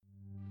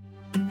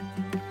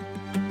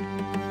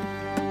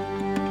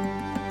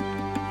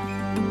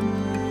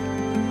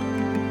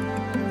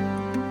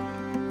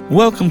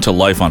Welcome to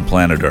Life on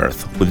Planet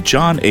Earth with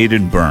John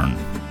Aidan Byrne.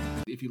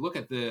 If you look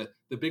at the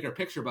bigger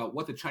picture about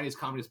what the Chinese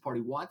Communist Party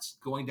wants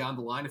going down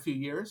the line a few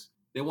years,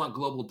 they want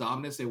global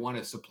dominance. They want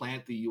to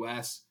supplant the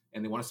U.S.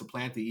 and they want to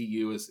supplant the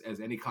EU as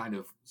any kind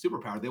of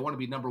superpower. They want to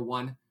be number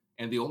one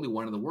and the only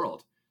one in the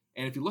world.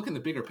 And if you look in the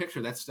bigger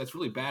picture, that's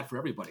really bad for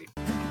everybody.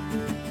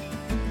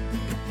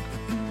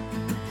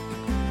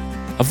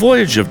 A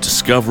voyage of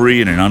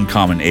discovery in an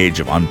uncommon age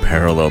of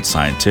unparalleled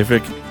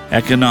scientific,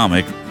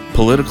 economic,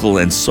 political,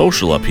 and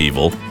social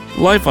upheaval,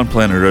 Life on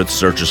Planet Earth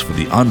searches for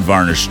the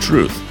unvarnished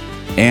truth,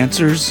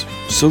 answers,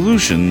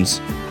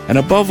 solutions, and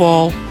above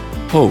all,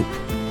 hope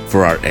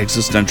for our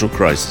existential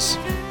crisis.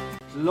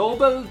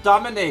 Global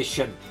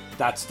domination.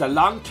 That's the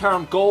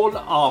long-term goal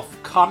of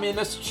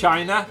communist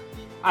China,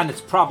 and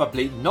it's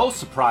probably no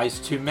surprise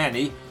to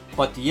many,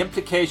 but the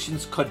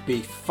implications could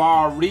be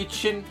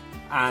far-reaching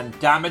and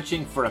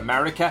damaging for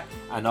America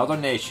and other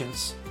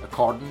nations,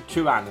 according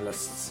to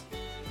analysts.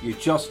 You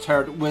just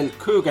heard Will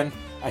Coogan,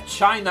 a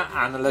China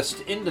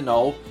analyst in the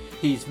know.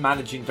 He's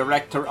managing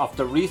director of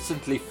the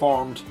recently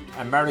formed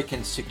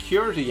American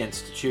Security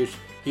Institute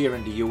here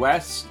in the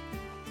US,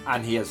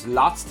 and he has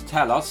lots to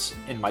tell us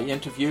in my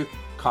interview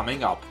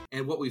coming up.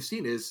 And what we've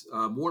seen is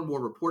more and more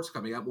reports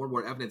coming out, more and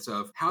more evidence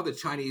of how the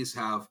Chinese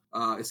have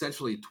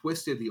essentially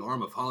twisted the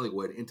arm of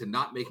Hollywood into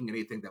not making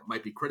anything that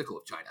might be critical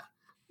of China,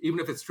 even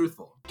if it's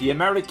truthful. The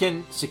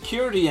American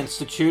Security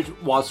Institute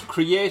was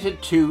created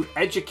to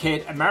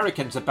educate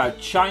Americans about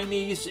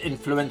Chinese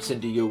influence in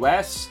the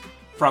US,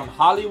 from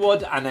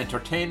Hollywood and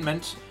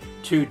entertainment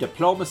to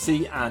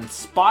diplomacy and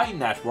spy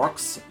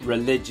networks,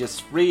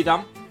 religious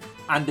freedom,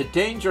 and the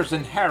dangers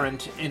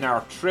inherent in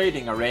our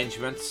trading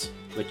arrangements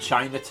with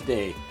China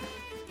today.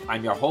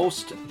 I'm your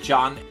host,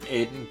 John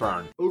Aidan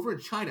Byrne. Over in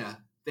China,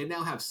 they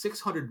now have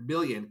 600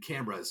 million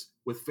cameras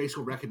with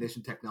facial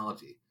recognition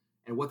technology.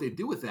 And what they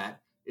do with that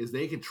is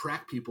they can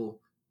track people,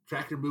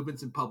 track your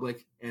movements in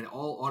public, and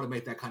all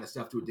automate that kind of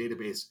stuff through a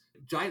database.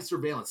 Giant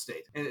surveillance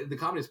state. And the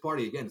Communist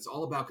Party, again, it's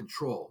all about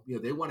control. You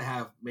know, they want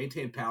to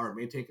maintain power,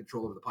 maintain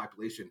control over the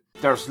population.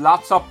 There's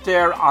lots up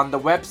there on the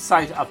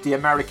website of the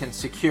American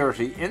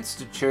Security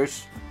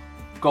Institute.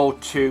 Go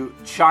to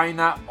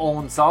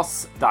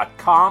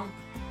ChinaOwnsUs.com,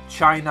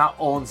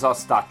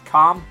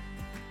 ChinaOwnsUs.com.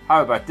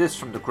 How about this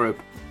from the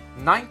group?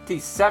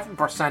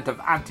 97% of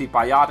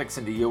antibiotics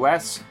in the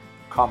US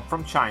come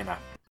from China.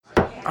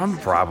 I'm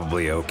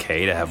probably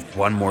okay to have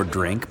one more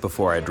drink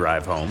before I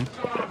drive home.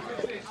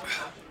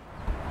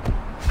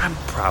 I'm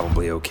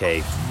probably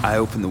okay. I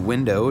open the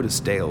window to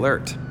stay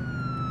alert.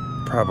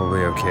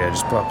 Probably okay. I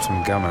just popped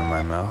some gum in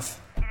my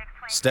mouth.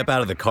 Step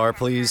out of the car,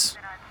 please.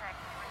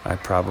 I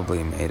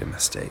probably made a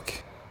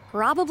mistake.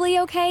 Probably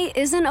okay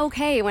isn't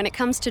okay when it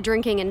comes to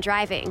drinking and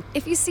driving.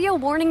 If you see a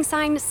warning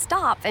sign,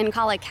 stop and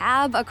call a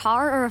cab, a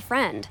car, or a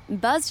friend.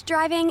 Buzzed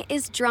driving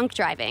is drunk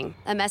driving.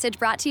 A message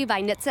brought to you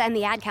by NHTSA and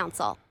the Ad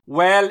Council.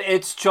 Well,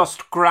 it's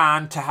just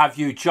grand to have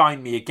you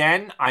join me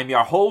again. I'm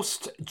your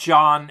host,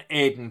 John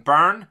Aidan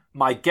Byrne.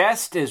 My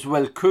guest is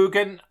Will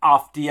Coogan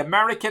of the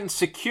American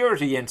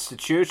Security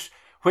Institute,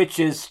 which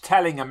is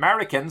telling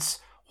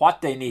Americans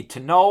what they need to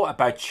know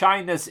about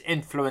China's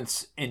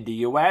influence in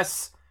the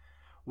US.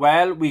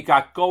 Well, we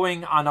got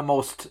going on a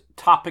most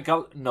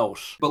topical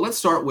note. But let's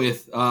start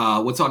with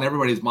what's on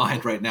everybody's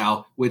mind right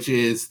now, which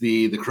is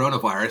the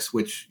coronavirus,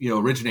 which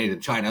originated in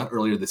China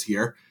earlier this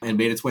year and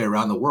made its way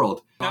around the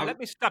world. Now, let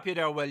me stop you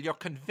there, Will. You're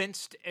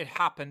convinced it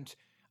happened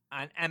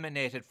and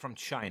emanated from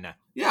China?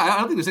 Yeah, I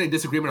don't think there's any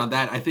disagreement on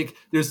that. I think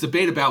there's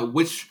debate about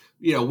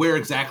where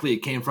exactly it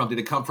came from. Did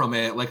it come from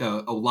a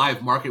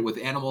live market with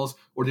animals,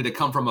 or did it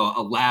come from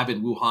a lab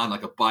in Wuhan,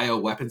 like a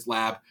bioweapons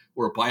lab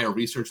or a bio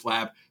research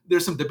lab?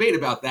 There's some debate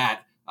about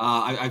that.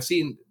 I've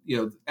seen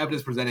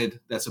evidence presented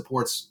that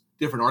supports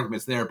different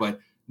arguments there, but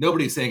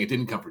nobody's saying it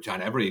didn't come from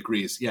China. Everybody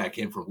agrees, yeah, it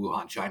came from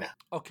Wuhan, China.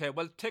 Okay,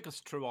 well, take us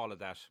through all of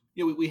that.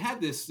 We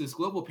had this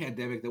global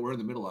pandemic that we're in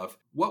the middle of.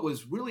 What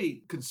was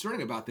really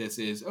concerning about this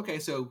is, okay,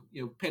 so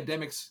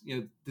pandemics,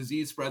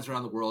 disease spreads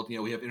around the world.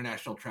 We have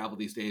international travel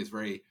these days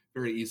very,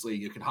 very easily.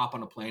 You can hop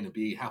on a plane and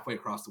be halfway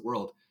across the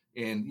world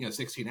in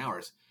 16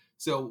 hours.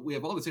 So we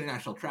have all this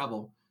international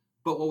travel.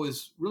 But what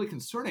was really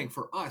concerning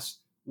for us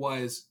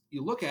was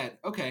you look at,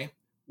 okay,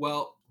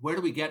 well, where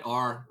do we get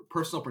our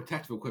personal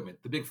protective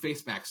equipment, the big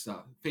face masks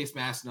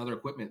and other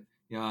equipment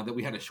that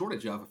we had a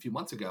shortage of a few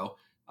months ago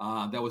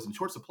that was in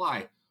short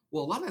supply?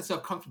 Well, a lot of that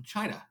stuff comes from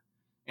China.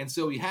 And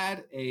so we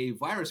had a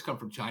virus come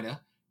from China.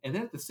 And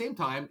then at the same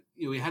time,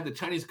 we had the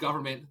Chinese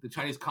government, the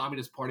Chinese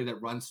Communist Party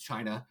that runs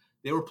China.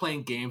 They were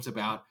playing games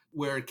about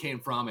where it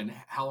came from and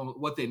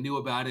what they knew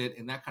about it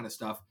and that kind of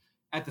stuff.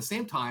 At the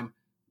same time,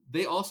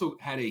 they also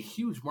had a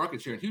huge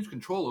market share and huge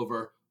control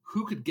over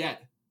who could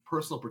get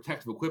personal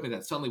protective equipment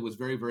that suddenly was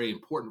very, very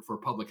important for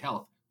public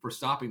health, for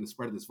stopping the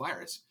spread of this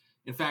virus.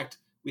 In fact,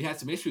 we had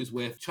some issues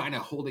with China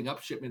holding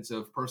up shipments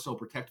of personal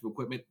protective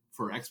equipment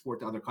for export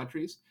to other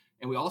countries.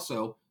 And we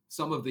also,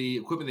 some of the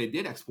equipment they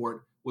did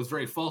export was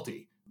very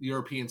faulty. The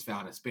Europeans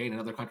found, and Spain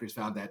and other countries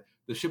found that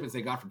the shipments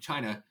they got from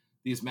China,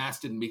 these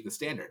masks didn't meet the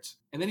standards.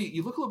 And then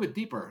you look a little bit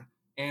deeper,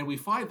 And we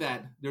find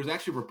that there's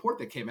actually a report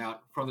that came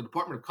out from the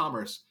Department of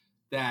Commerce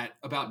that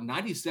about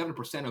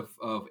 97%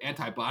 of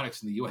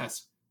antibiotics in the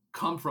US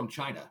come from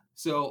China.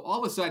 So all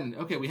of a sudden,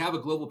 okay, we have a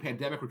global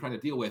pandemic we're trying to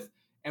deal with,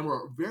 and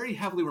we're very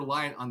heavily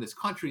reliant on this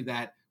country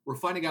that we're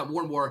finding out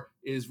more and more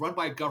is run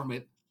by a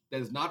government that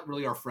is not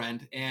really our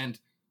friend. And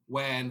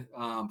when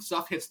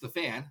stuff hits the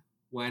fan,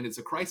 when it's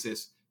a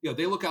crisis,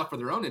 they look out for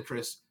their own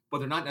interests, but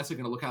they're not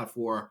necessarily going to look out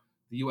for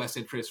the U.S.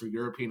 interests or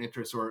European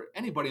interests or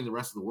anybody in the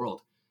rest of the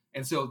world.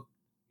 And so,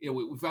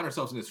 we found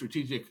ourselves in a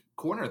strategic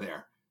corner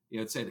there.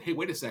 It said, hey,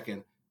 wait a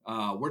second,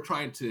 we're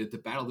trying to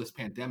battle this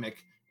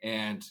pandemic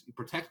and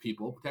protect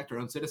people, protect our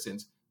own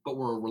citizens, but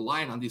we're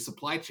relying on these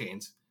supply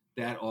chains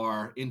that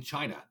are in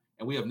China,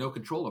 and we have no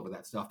control over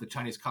that stuff. The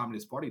Chinese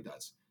Communist Party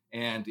does.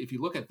 And if you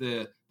look at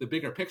the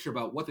bigger picture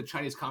about what the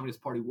Chinese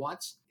Communist Party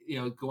wants,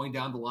 going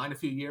down the line a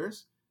few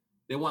years,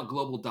 they want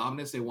global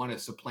dominance. They want to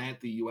supplant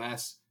the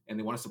U.S. and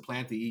they want to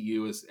supplant the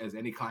EU as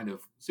any kind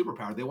of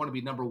superpower. They want to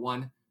be number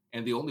one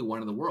and the only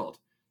one in the world.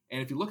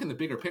 And if you look in the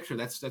bigger picture,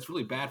 that's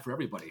really bad for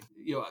everybody.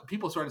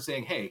 People started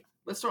saying, hey,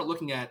 let's start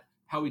looking at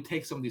how we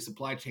take some of these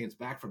supply chains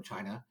back from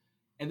China.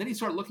 And then you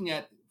start looking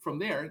at, from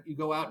there, you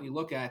go out and you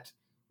look at,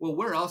 well,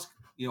 where else,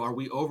 are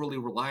we overly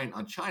reliant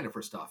on China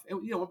for stuff? And,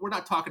 we're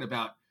not talking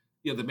about,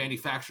 the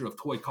manufacture of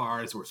toy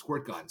cars or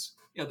squirt guns.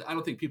 I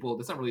don't think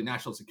that's not really a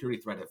national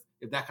security threat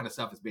if that kind of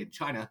stuff is made in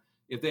China.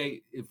 If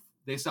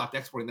they stopped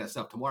exporting that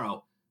stuff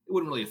tomorrow, it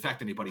wouldn't really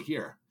affect anybody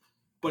here.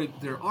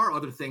 But there are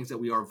other things that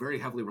we are very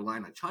heavily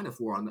reliant on China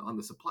for on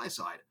the supply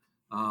side.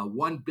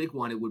 One big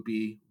one, it would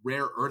be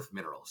rare earth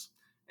minerals.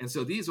 And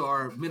so these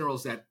are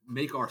minerals that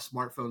make our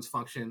smartphones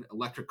function,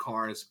 electric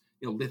cars,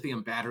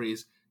 lithium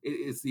batteries.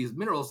 It's these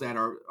minerals that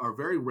are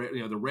very rare,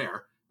 they're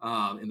rare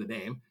in the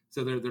name.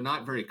 So they're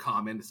not very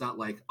common. It's not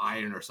like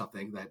iron or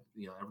something that,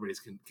 everybody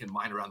can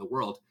mine around the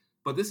world.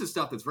 But this is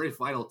stuff that's very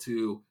vital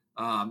to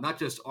not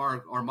just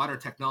our modern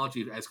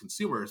technology as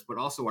consumers, but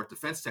also our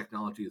defense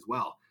technology as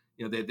well.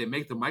 They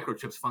make the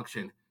microchips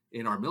function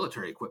in our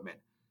military equipment.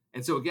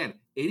 And so again,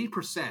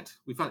 80%,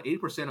 we found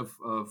 80%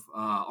 of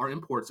our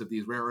imports of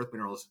these rare earth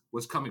minerals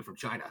was coming from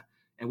China.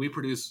 And we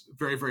produce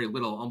very, very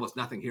little, almost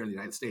nothing here in the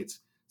United States.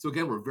 So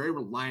again, we're very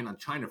reliant on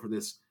China for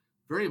this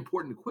very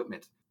important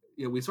equipment.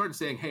 We started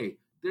saying, hey,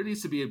 there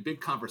needs to be a big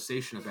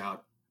conversation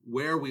about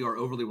where we are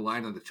overly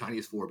reliant on the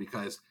Chinese for,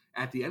 because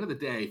at the end of the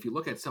day, if you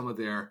look at some of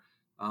their,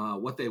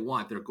 what they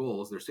want, their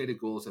goals, their stated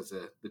goals as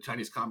the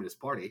Chinese Communist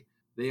Party,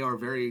 they are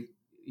very,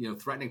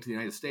 threatening to the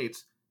United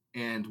States.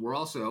 And we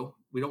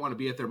don't want to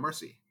be at their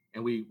mercy.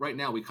 And right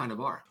now we kind of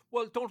are.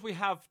 Well, don't we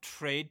have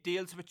trade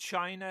deals with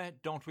China?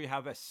 Don't we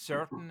have a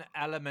certain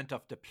element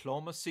of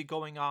diplomacy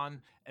going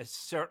on, a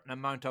certain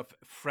amount of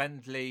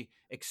friendly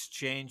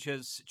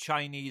exchanges?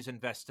 Chinese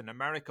invest in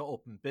America,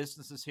 open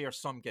businesses here,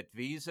 some get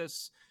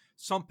visas.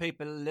 Some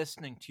people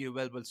listening to you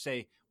will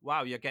say,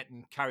 wow, you're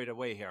getting carried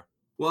away here.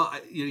 Well,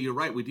 you're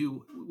right.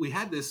 We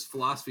had this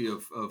philosophy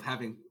of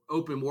having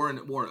more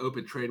and more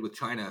open trade with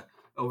China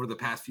over the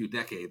past few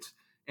decades.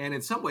 And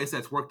in some ways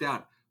that's worked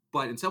out,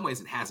 but in some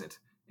ways it hasn't.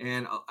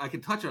 And I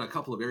can touch on a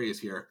couple of areas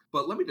here,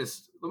 but let me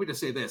just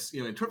say this,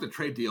 in terms of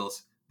trade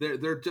deals,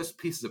 they're just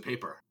pieces of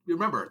paper.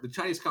 Remember, the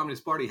Chinese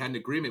Communist Party had an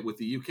agreement with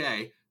the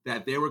UK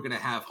that they were going to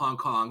have Hong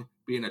Kong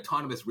be an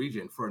autonomous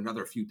region for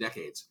another few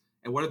decades.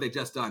 And what have they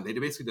just done? They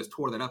basically just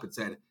tore that up and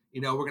said,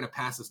 we're going to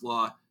pass this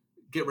law,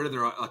 get rid of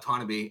their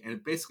autonomy,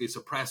 and basically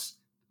suppress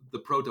the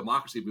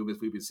pro-democracy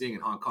movements we've been seeing in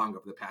Hong Kong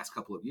over the past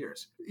couple of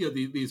years.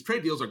 These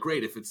trade deals are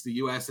great if it's the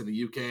U.S. and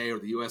the UK or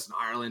the U.S. and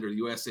Ireland or the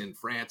U.S. and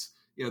France.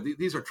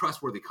 These are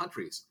trustworthy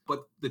countries.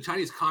 But the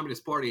Chinese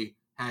Communist Party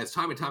has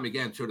time and time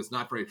again showed it's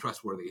not very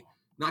trustworthy,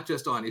 not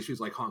just on issues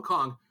like Hong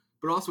Kong,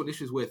 but also on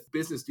issues with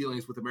business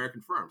dealings with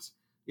American firms.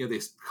 They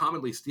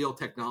commonly steal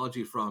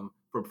technology from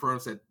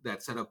firms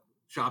that set up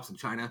shops in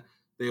China.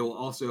 They will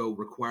also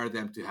require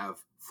them to have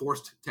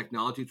forced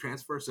technology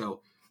transfer. So,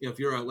 if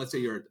let's say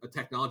you're a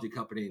technology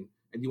company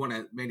and you want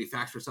to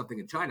manufacture something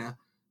in China,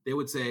 they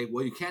would say,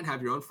 well, you can't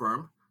have your own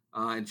firm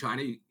in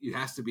China. You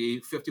has to be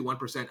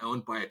 51%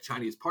 owned by a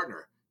Chinese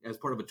partner as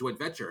part of a joint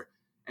venture.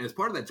 And as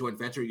part of that joint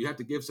venture, you have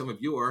to give some of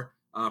your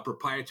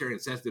proprietary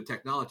and sensitive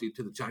technology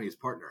to the Chinese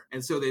partner.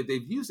 And so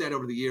they've used that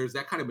over the years,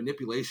 that kind of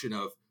manipulation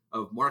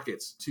of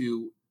markets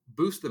to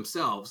boost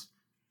themselves.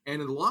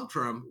 And in the long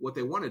term, what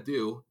they want to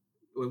do,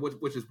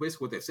 which is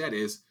basically what they said,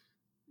 is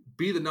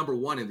be the number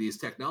one in these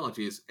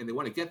technologies. And they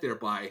want to get there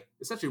by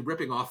essentially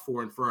ripping off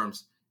foreign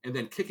firms and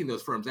then kicking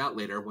those firms out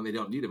later when they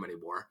don't need them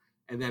anymore,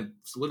 and then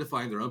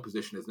solidifying their own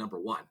position as number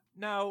one.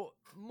 Now,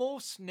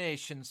 most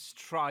nations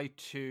try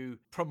to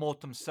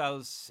promote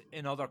themselves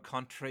in other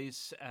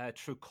countries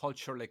through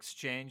cultural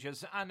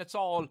exchanges, and it's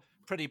all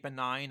pretty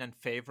benign and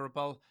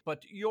favorable.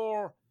 But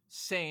you're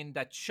saying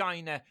that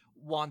China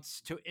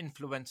wants to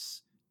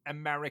influence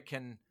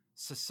American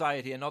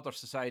society and other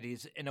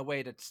societies in a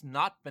way that's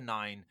not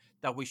benign,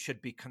 that we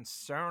should be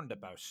concerned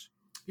about.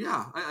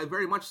 Yeah, I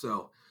very much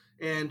so.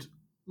 And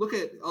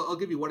I'll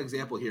give you one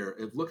example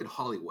here. Look at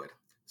Hollywood.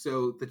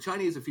 So a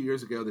few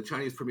years ago, the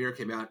Chinese premier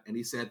came out and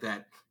he said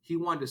that he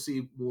wanted to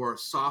see more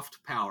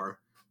soft power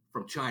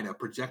from China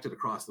projected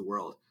across the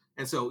world.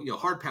 And so,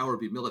 hard power would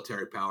be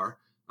military power,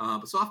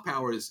 but soft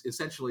power is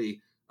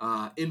essentially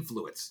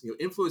influence,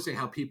 influencing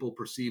how people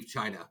perceive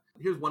China.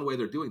 Here's one way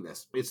they're doing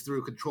this. It's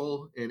through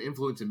control and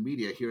influence in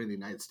media here in the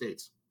United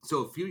States.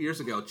 So a few years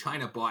ago,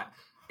 China bought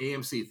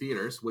AMC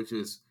Theaters, which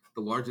is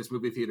the largest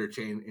movie theater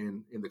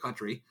chain in the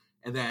country.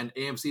 And then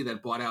AMC then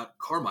bought out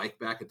Carmike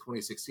back in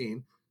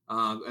 2016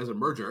 as a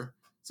merger.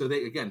 So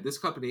this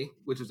company,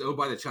 which is owned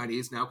by the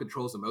Chinese, now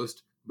controls the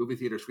most movie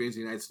theater screens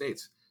in the United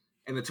States.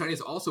 And the Chinese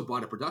also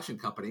bought a production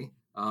company,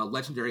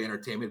 Legendary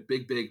Entertainment,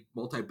 big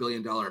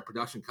multi-billion-dollar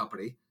production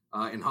company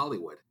in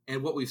Hollywood.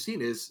 And what we've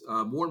seen is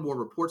more and more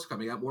reports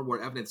coming out, more and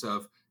more evidence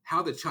of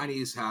how the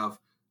Chinese have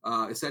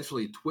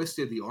essentially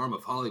twisted the arm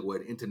of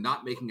Hollywood into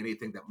not making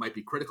anything that might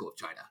be critical of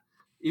China,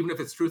 even if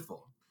it's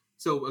truthful.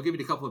 So I'll give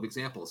you a couple of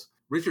examples.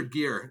 Richard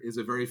Gere is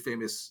a very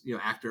famous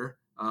actor.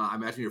 I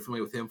imagine you're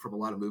familiar with him from a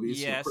lot of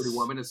movies, yes. Pretty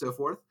Woman and so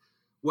forth.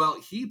 Well,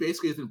 he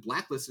basically has been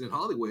blacklisted in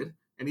Hollywood,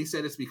 and he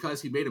said it's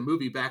because he made a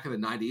movie back in the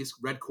 90s,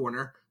 Red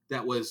Corner,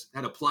 that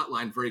had a plot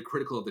line very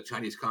critical of the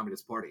Chinese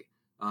Communist Party,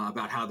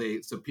 about how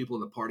some people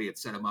in the party had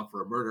set him up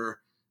for a murder,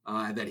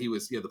 and that he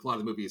was, the plot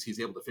of the movie is he's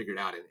able to figure it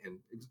out and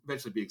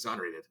eventually be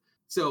exonerated.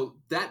 So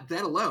that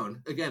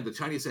alone, again, the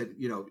Chinese said,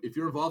 if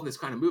you're involved in this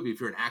kind of movie, if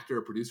you're an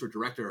actor, producer,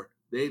 director,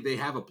 they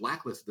have a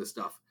blacklist of this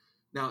stuff.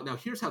 Now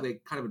here's how they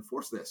kind of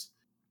enforce this.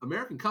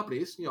 American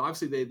companies,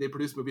 obviously they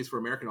produce movies for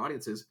American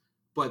audiences,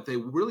 but they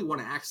really want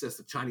to access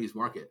the Chinese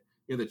market.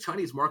 The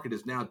Chinese market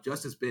is now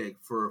just as big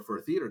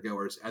for theater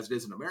goers as it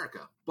is in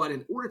America. But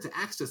in order to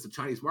access the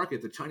Chinese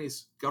market, the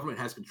Chinese government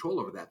has control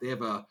over that. They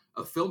have a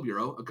film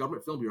bureau, a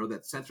government film bureau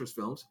that censors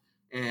films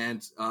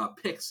and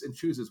picks and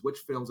chooses which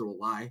films it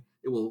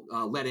will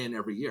let in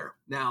every year.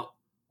 Now,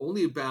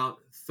 only about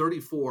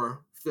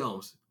 34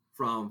 films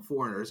from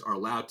foreigners are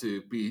allowed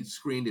to be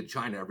screened in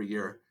China every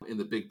year in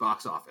the big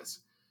box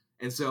office.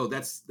 And so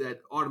that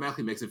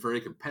automatically makes it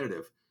very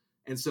competitive.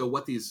 And so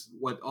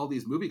what all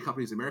these movie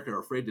companies in America are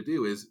afraid to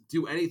do is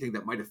do anything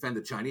that might offend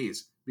the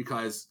Chinese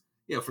because,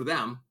 for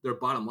them, their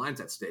bottom line's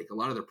at stake. A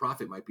lot of their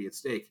profit might be at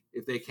stake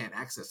if they can't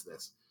access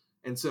this.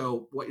 And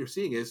so what you're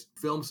seeing is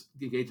films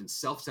engage in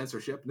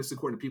self-censorship. And this is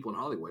according to people in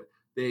Hollywood.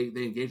 They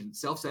engage in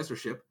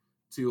self-censorship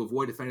to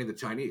avoid offending the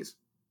Chinese.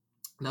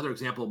 Another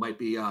example might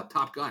be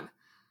Top Gun.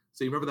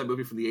 So you remember that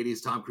movie from the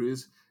 80s, Tom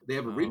Cruise? They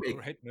have a remake.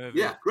 Great movie.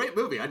 Yeah, great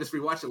movie. I just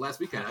rewatched it last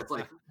weekend. It's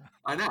like,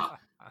 I know,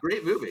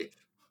 great movie.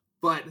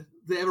 But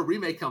they have a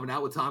remake coming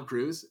out with Tom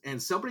Cruise,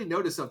 and somebody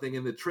noticed something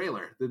in the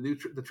trailer,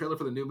 the trailer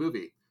for the new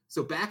movie.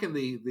 So back in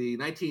the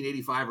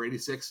 1985 or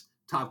 86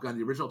 Top Gun,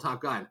 the original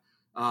Top Gun,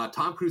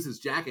 Tom Cruise's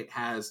jacket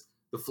has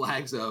the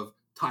flags of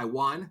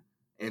Taiwan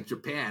and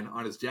Japan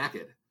on his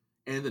jacket.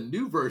 And in the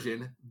new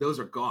version, those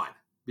are gone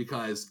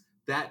because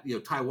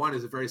Taiwan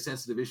is a very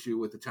sensitive issue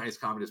with the Chinese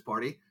Communist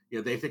Party.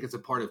 They think it's a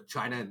part of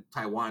China, and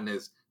Taiwan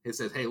it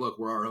says, hey, look,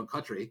 we're our own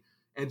country.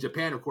 And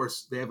Japan, of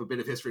course, they have a bit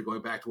of history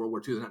going back to World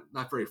War II. They're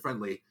not very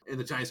friendly in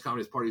the Chinese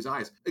Communist Party's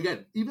eyes.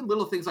 Again, even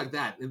little things like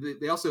that. And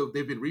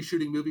they've been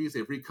reshooting movies.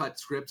 They've recut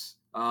scripts.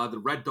 The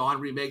Red Dawn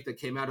remake that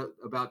came out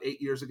about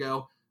 8 years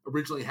ago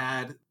originally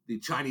had the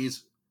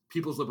Chinese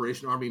People's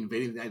Liberation Army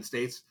invading the United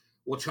States.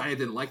 Well, China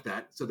didn't like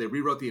that, so they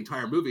rewrote the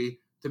entire movie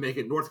to make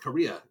it North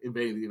Korea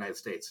invading the United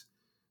States.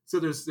 So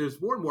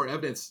there's more and more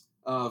evidence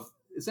of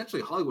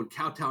essentially Hollywood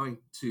kowtowing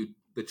to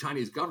the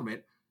Chinese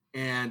government,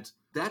 and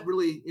that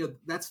really,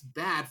 that's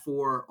bad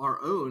for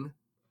our own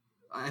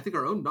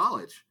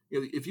knowledge.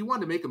 If you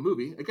want to make a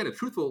movie, again,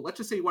 let's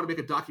just say you want to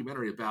make a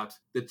documentary about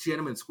the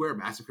Tiananmen Square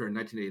massacre in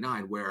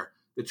 1989, where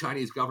the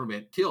Chinese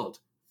government killed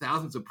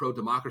thousands of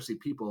pro-democracy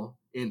people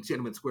in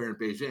Tiananmen Square in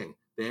Beijing.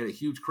 They had a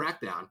huge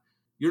crackdown.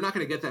 You're not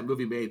going to get that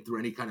movie made through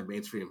any kind of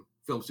mainstream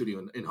film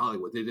studio in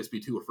Hollywood. They'd just be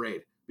too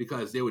afraid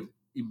because they would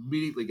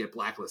immediately get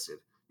blacklisted.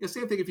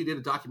 Same thing if you did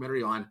a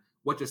documentary on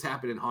what just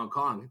happened in Hong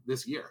Kong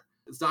this year.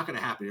 It's not going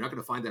to happen. You're not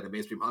going to find that in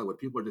mainstream Hollywood.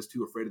 People are just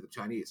too afraid of the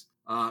Chinese.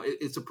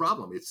 It's a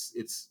problem.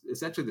 It's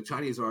essentially the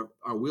Chinese are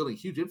wielding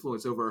huge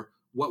influence over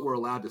what we're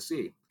allowed to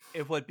see.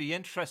 It would be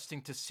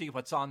interesting to see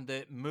what's on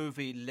the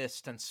movie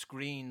list and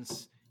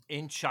screens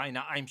in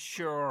China. I'm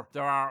sure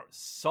there are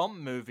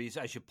some movies,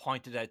 as you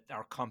pointed out,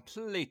 are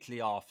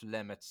completely off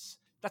limits.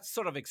 That's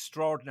sort of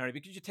extraordinary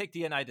because you take the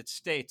United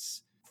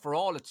States, for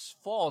all its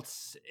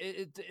faults,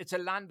 it's a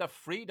land of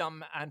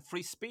freedom and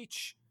free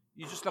speech.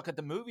 You just look at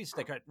the movies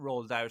that get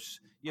rolled out.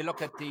 You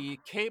look at the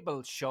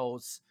cable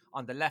shows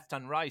on the left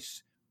and right.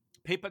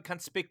 People can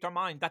speak their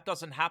mind. That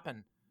doesn't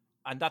happen.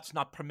 And that's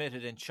not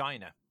permitted in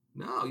China.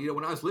 No,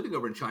 when I was living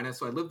over in China,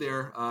 so I lived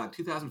there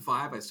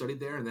 2005, I studied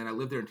there, and then I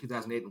lived there in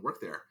 2008 and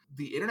worked there.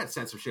 The internet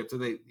censorship,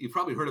 you've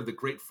probably heard of the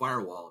Great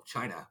Firewall of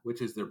China,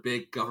 which is their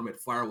big government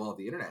firewall of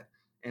the internet.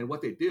 And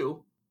what they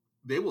do,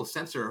 they will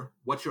censor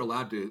what you're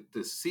allowed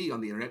to see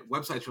on the internet,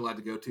 websites you're allowed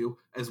to go to,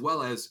 as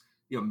well as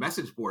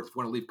message boards. If you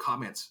want to leave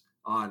comments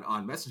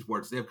on message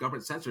boards, they have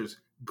government censors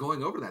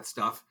going over that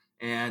stuff,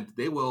 and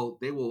they will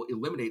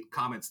eliminate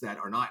comments that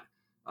are not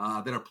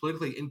that are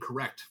politically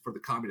incorrect for the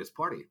Communist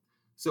Party.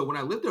 So when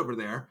I lived over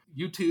there,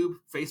 YouTube,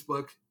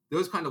 Facebook,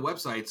 those kind of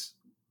websites,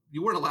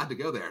 you weren't allowed to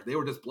go there. They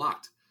were just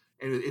blocked.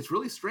 And it's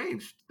really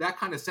strange. That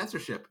kind of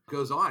censorship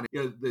goes on.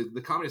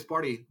 The Communist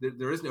Party,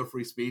 there is no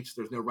free speech.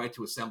 There's no right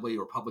to assembly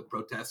or public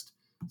protest.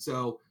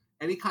 So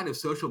any kind of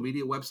social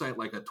media website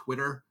like a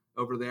Twitter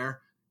over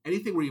there,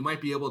 anything where you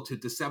might be able to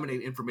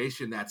disseminate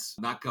information that's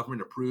not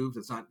government approved,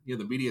 it's not, the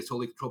media is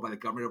totally controlled by the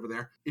government over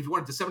there. If you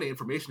want to disseminate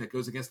information that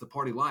goes against the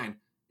party line,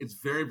 it's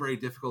very, very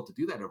difficult to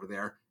do that over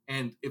there.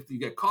 And if you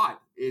get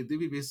caught, there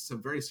would be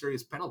some very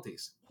serious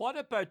penalties. What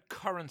about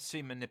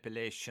currency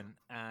manipulation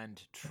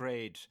and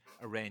trade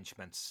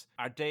arrangements?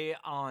 Are they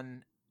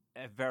on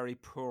a very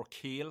poor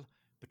keel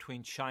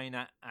between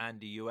China and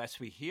the US?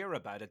 We hear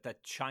about it,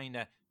 that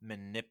China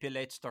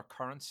manipulates their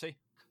currency.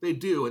 They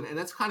do, and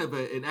that's kind of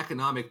an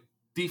economic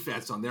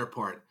defense on their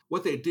part.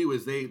 What they do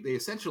is they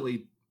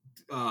essentially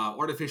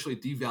artificially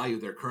devalue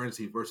their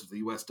currency versus the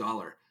US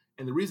dollar.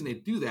 And the reason they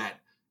do that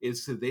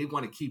is so they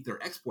want to keep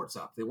their exports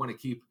up. They want to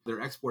keep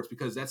their exports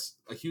because that's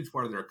a huge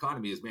part of their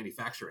economy is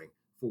manufacturing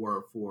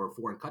for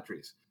foreign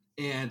countries.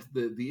 And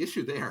the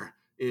issue there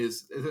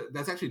is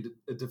that's actually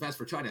a defense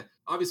for China.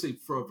 Obviously,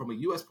 from a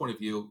U.S. point of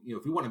view,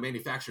 if we want to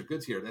manufacture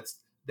goods here,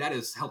 that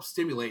has helped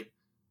stimulate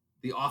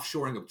the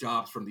offshoring of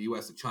jobs from the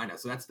U.S. to China.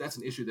 So that's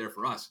an issue there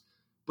for us.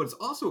 But it's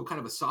also kind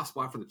of a soft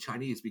spot for the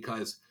Chinese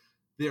because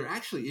there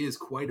actually is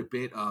quite a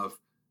bit of,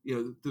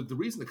 the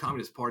reason the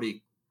Communist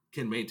Party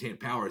can maintain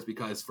power is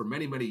because for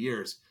many, many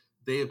years,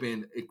 they have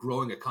been a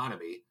growing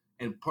economy.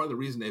 And part of the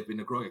reason they've been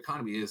a growing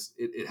economy is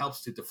it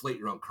helps to deflate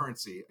your own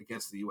currency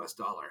against the US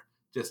dollar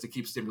just to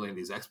keep stimulating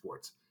these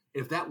exports.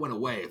 If that went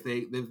away,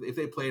 if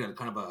they played on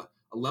kind of a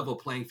level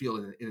playing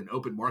field in an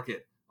open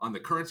market on the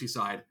currency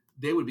side,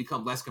 they would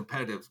become less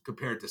competitive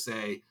compared to,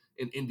 say,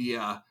 in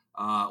India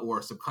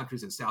or some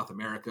countries in South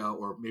America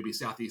or maybe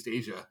Southeast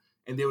Asia,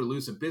 and they would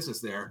lose some business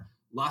there.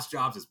 Lost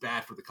jobs is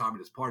bad for the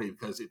Communist Party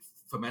because it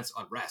foments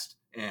unrest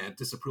and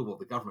disapproval of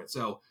the government.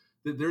 So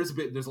there's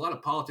a lot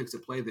of politics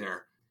at play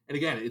there. And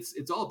again,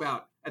 it's all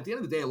about, at the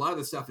end of the day, a lot of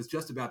this stuff is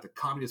just about the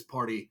Communist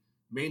Party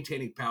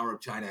maintaining power of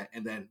China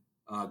and then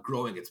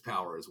growing its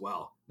power as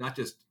well, not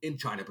just in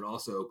China, but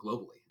also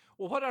globally.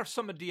 Well, what are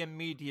some of the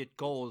immediate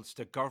goals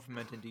the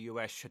government in the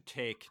US should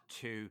take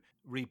to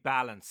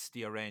rebalance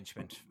the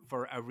arrangement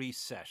for a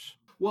reset?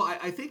 Well,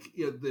 I think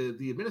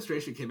the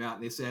administration came out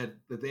and they said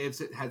that they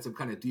had some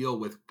kind of deal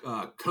with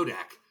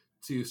Kodak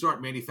to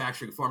start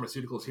manufacturing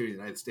pharmaceuticals here in the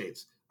United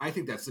States. I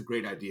think that's a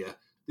great idea.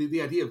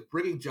 The idea of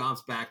bringing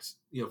jobs back,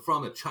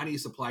 from a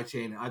Chinese supply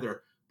chain,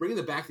 either bringing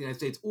them back to the United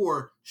States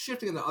or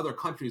shifting them to other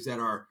countries that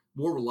are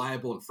more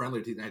reliable and friendly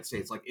to the United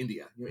States, like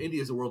India.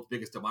 India is the world's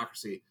biggest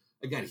democracy.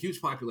 Again, huge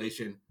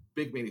population,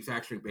 big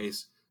manufacturing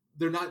base.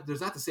 There's not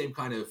the same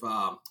kind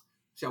of,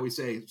 shall we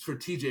say,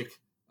 strategic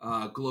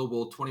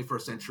global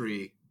 21st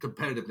century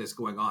competitiveness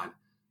going on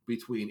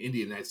between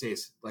India and the United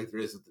States like there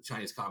is with the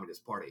Chinese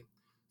Communist Party.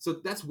 So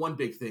that's one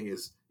big thing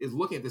is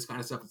looking at this kind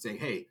of stuff and saying,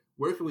 hey,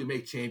 where can we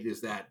make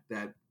changes that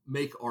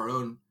make our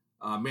own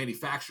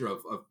manufacture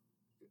of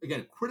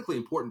again, critically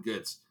important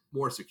goods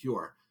more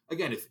secure?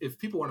 Again, if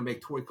people want to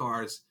make toy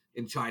cars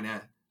in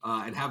China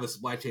and have a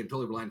supply chain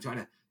totally reliant on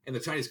China, and the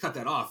Chinese cut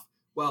that off,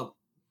 well,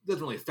 it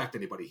doesn't really affect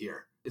anybody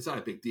here. It's not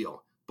a big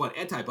deal. But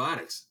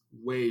antibiotics,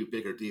 way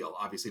bigger deal,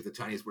 obviously, if the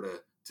Chinese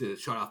were to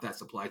shut off that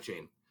supply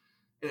chain.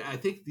 And I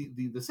think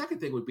the second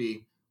thing would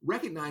be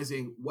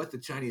recognizing what the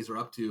Chinese are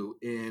up to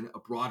in a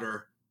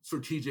broader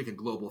strategic and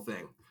global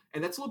thing.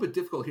 And that's a little bit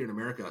difficult here in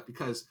America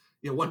because,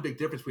 one big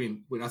difference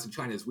between us and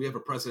China is we have a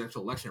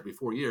presidential election every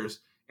 4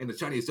 years, and the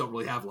Chinese don't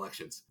really have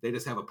elections. They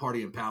just have a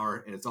party in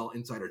power, and it's all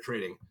insider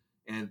trading.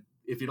 And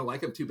if you don't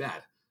like them, too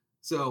bad.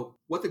 So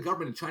what the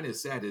government in China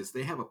has said is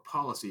they have a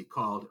policy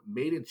called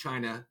Made in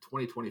China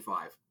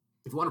 2025.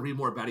 If you want to read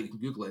more about it, you can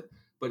Google it.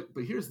 But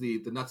here's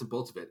the nuts and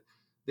bolts of it.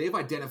 They've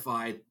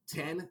identified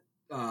 10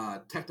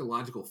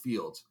 technological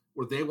fields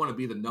where they want to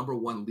be the number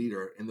one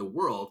leader in the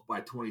world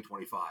by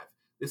 2025.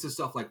 This is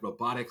stuff like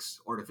robotics,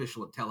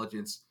 artificial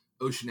intelligence,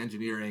 ocean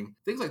engineering,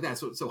 things like that.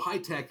 So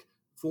high-tech,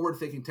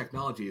 forward-thinking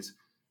technologies.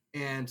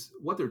 And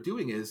what they're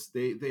doing is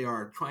they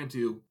are trying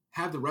to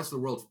have the rest of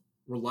the world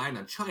relying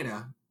on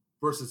China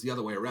versus the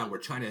other way around, where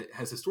China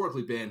has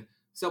historically been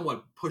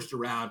somewhat pushed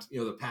around,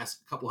 the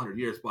past couple hundred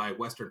years by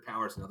Western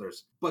powers and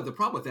others. But the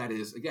problem with that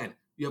is, again,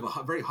 you have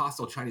a very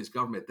hostile Chinese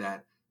government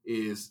that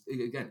is,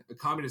 again, a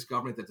communist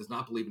government that does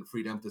not believe in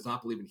freedom, does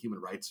not believe in human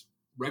rights,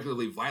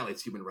 regularly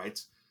violates human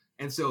rights.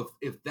 And so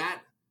if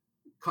that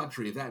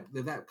country, if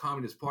that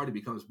communist party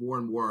becomes more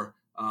and more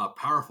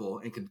powerful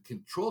and can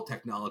control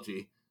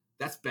technology,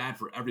 that's bad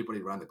for everybody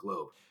around the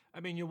globe. I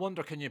mean, you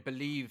wonder, can you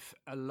believe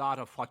a lot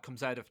of what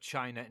comes out of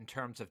China in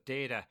terms of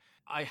data?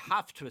 I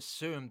have to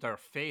assume they're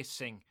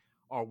facing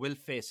or will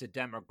face a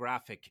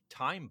demographic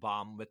time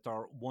bomb with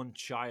their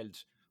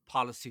one-child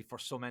policy for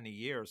so many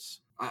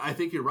years. I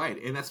think you're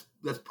right. And that's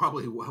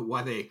probably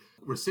why they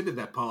rescinded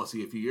that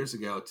policy a few years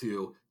ago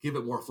to give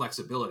it more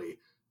flexibility.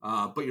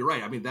 But you're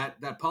right. I mean,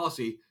 that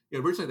policy,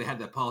 originally they had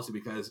that policy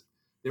because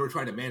they were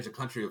trying to manage a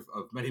country of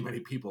many, many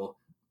people,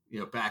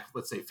 back,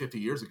 let's say 50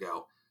 years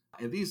ago.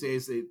 And these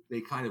days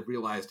they kind of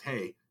realized,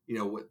 hey,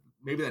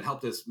 maybe that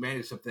helped us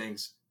manage some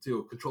things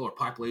to control our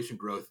population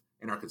growth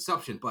and our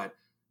consumption. But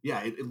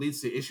yeah, it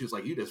leads to issues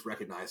like you just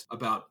recognized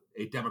about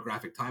a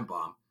demographic time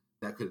bomb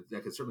that could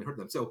certainly hurt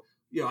them. So,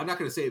 I'm not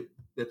going to say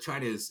that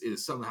China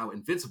is somehow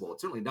invincible.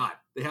 It's certainly not.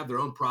 They have their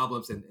own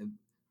problems, and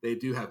they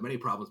do have many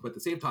problems. But at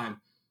the same time,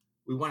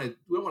 we don't want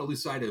to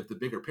lose sight of the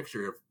bigger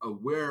picture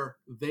of where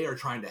they are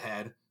trying to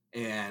head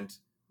and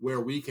where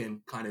we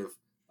can kind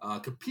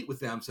of compete with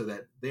them so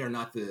that they are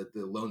not the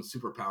lone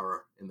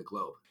superpower in the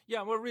globe.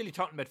 Yeah, we're really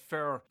talking about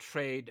fair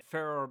trade,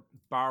 fair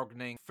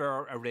bargaining,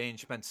 fair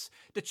arrangements.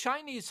 The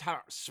Chinese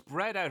are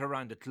spread out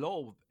around the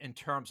globe in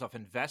terms of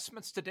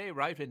investments today,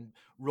 right? In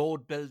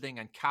road building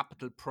and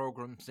capital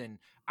programs in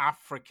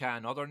Africa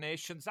and other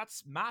nations.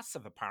 That's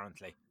massive,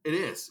 apparently. It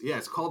is. Yeah,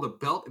 it's called the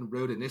Belt and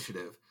Road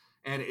Initiative.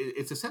 And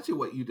it's essentially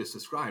what you just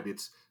described.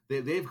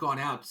 They've gone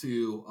out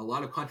to a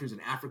lot of countries in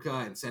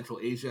Africa and Central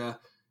Asia,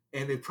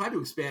 and they've tried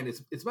to expand.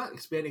 It's about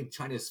expanding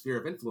China's sphere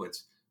of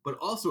influence, but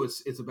also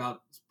it's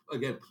about,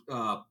 again,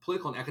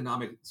 political and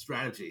economic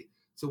strategy.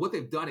 So what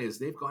they've done is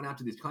they've gone out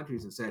to these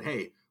countries and said,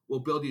 hey, we'll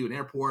build you an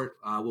airport,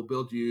 we'll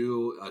build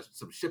you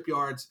some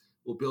shipyards,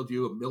 we'll build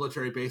you a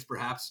military base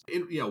perhaps.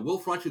 We'll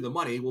front you the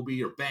money, we'll be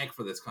your bank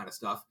for this kind of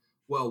stuff.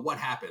 Well, what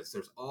happens?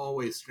 There's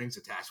always strings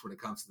attached when it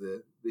comes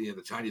to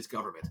the Chinese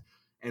government.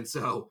 And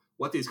so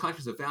what these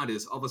countries have found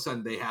is all of a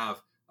sudden they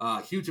have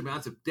huge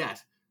amounts of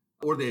debt,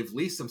 or they've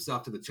leased some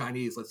stuff to the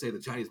Chinese, let's say the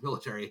Chinese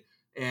military,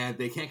 and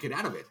they can't get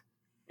out of it.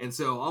 And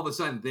so all of a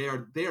sudden they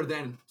are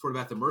then sort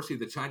of at the mercy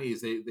of the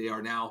Chinese. They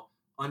are now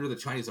under the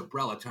Chinese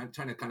umbrella.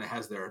 China kind of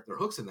has their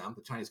hooks in them,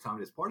 the Chinese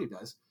Communist Party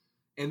does,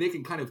 and they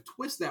can kind of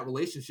twist that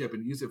relationship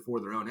and use it for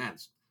their own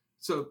ends.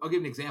 So I'll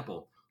give you an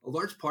example. A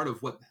large part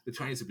of what the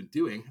Chinese have been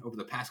doing over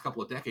the past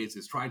couple of decades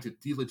is trying to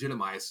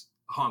delegitimize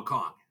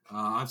Taiwan.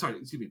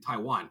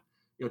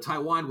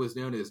 Taiwan was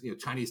known as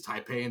Chinese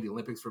Taipei in the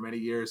Olympics for many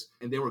years,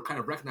 and they were kind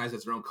of recognized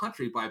as their own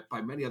country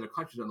by many other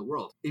countries around the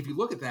world. If you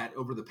look at that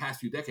over the past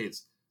few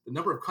decades, the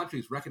number of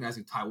countries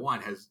recognizing Taiwan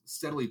has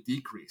steadily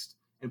decreased.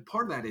 And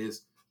part of that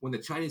is when the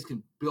Chinese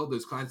can build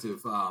those kinds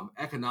of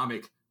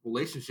economic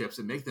relationships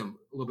and make them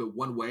a little bit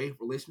one-way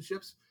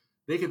relationships,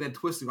 they can then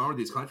twist the arm of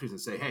these countries and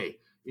say, hey,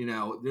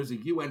 there's a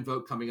UN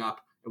vote coming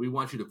up, and we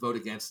want you to vote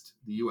against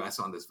the US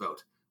on this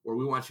vote, or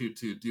we want you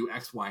to do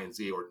X, Y, and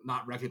Z, or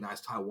not recognize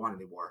Taiwan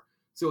anymore.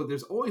 So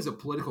there's always a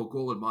political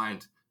goal in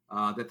mind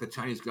that the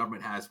Chinese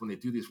government has when they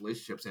do these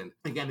relationships. And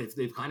again,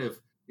 they've kind of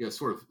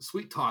sort of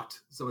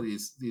sweet-talked some of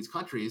these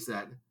countries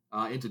that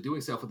into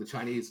doing stuff with the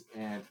Chinese.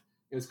 And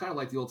it's kind of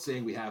like the old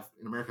saying we have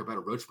in America about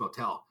a roach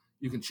motel.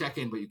 You can check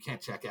in, but you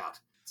can't check out.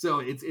 So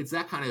it's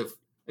that kind of,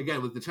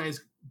 again, with the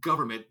Chinese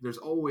government, there's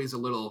always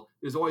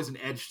an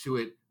edge to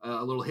it,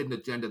 a little hidden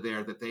agenda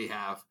there that they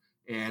have.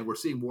 And we're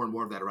seeing more and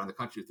more of that around the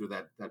country through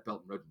that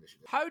Belt and Road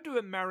Initiative. How do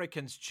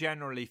Americans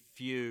generally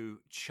view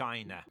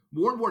China?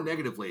 More and more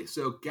negatively.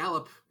 So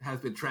Gallup has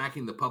been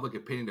tracking the public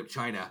opinion of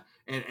China.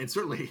 And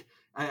certainly,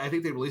 I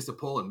think they released a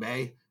poll in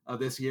May of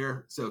this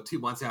year, so 2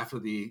 months after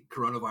the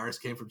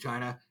coronavirus came from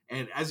China.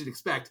 And as you'd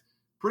expect,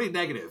 pretty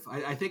negative.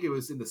 I think it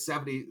was in the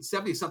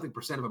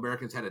 70-something% of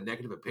Americans had a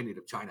negative opinion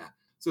of China.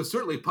 So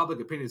certainly public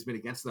opinion has been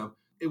against them.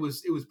 It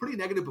was pretty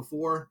negative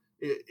before.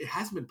 It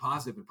hasn't been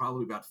positive in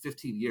probably about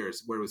 15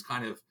 years, where it was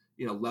kind of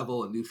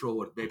level and neutral,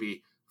 with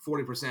maybe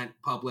 40%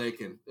 public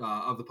and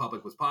of the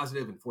public was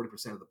positive, and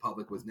 40% of the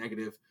public was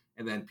negative,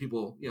 and then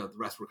people, the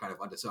rest were kind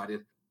of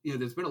undecided.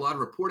 There's been a lot of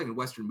reporting in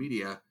Western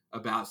media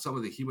about some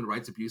of the human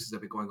rights abuses that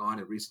have been going on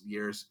in recent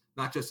years,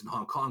 not just in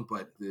Hong Kong,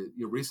 but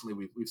recently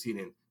we've seen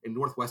in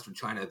northwestern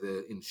China,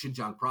 in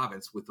Xinjiang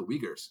province with the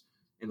Uyghurs.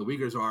 And the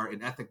Uyghurs are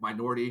an ethnic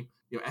minority.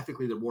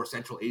 Ethnically, they're more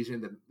Central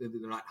Asian than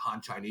they're not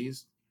Han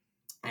Chinese.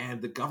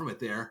 And the government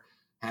there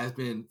has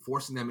been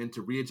forcing them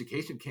into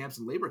re-education camps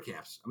and labor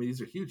camps. I mean,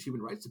 these are huge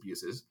human rights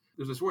abuses.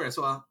 There's a story I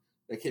saw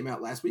that came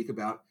out last week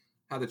about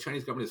how the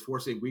Chinese government is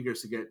forcing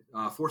Uyghurs to get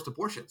forced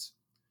abortions.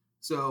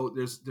 So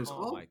there's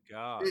oh my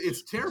God,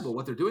 it's terrible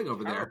what they're doing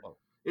over terrible.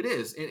 there. It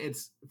is, and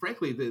it's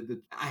frankly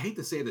I hate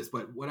to say this,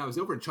 but when I was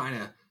over in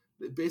China,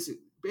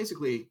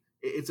 basically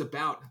it's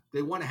about,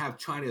 they want to have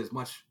China as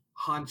much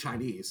Han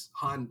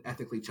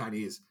ethnically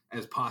Chinese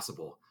as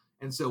possible.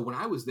 And so when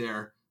I was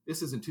there,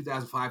 this is in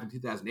 2005 and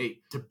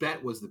 2008,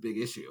 Tibet was the big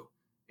issue.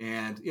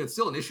 And it's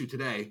still an issue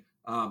today.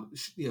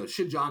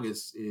 Xinjiang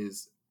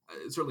is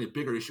certainly a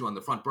bigger issue on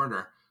the front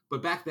burner.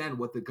 But back then,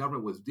 what the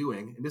government was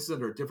doing, and this is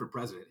under a different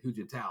president, Hu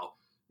Jintao,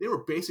 they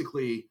were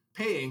basically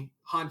paying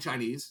Han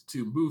Chinese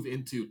to move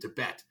into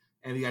Tibet.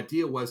 And the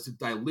idea was to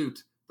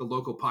dilute the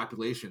local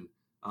population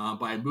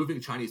by moving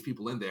Chinese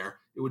people in there.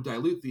 It would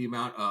dilute the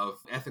amount of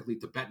ethnically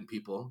Tibetan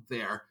people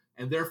there,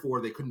 and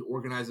therefore they couldn't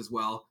organize as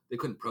well. They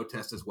couldn't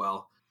protest as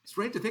well.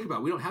 Strange to think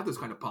about. We don't have those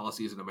kind of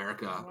policies in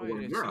America or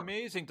in It's Europe.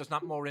 amazing. There's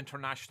not more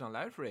international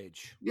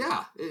outrage.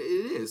 Yeah, it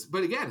is.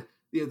 But again,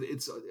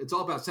 it's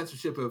all about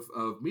censorship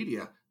of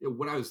media.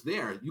 When I was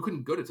there, you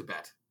couldn't go to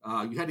Tibet.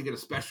 You had to get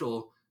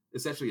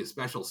essentially a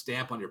special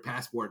stamp on your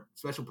passport,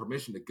 special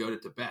permission to go to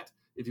Tibet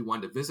if you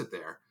wanted to visit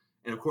there.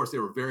 And of course, they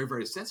were very,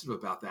 very sensitive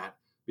about that.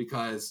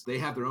 because they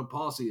have their own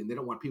policy and they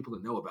don't want people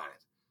to know about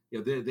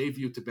it. They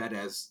view Tibet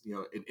as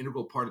an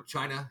integral part of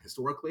China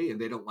historically,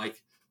 and they don't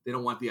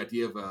want the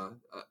idea of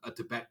a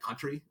Tibet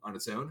country on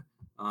its own,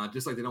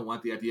 just like they don't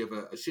want the idea of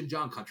a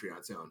Xinjiang country on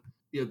its own.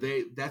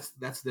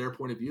 That's their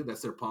point of view,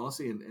 that's their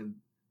policy, and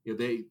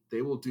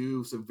they will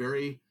do some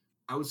very,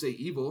 I would say,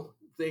 evil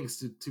things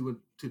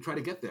to try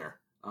to get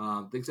there,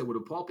 things that would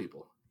appall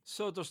people.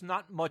 So there's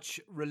not much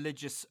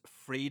religious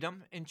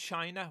freedom in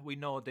China. We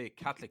know the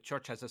Catholic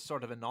Church has a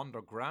sort of an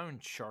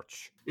underground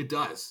church. It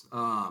does.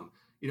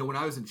 When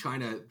I was in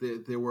China,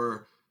 there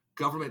were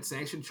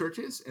government-sanctioned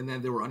churches, and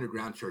then there were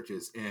underground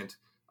churches. And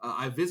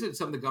I visited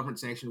some of the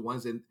government-sanctioned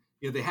ones, and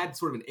they had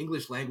sort of an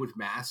English language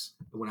mass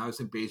when I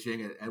was in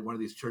Beijing at one of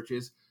these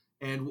churches.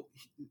 And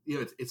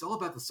it's all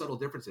about the subtle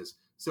differences.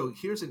 So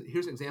here's an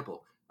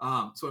example.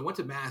 So I went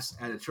to mass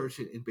at a church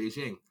in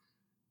Beijing.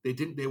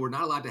 They were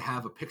not allowed to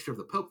have a picture of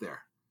the Pope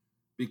there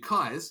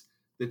because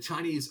the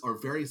Chinese are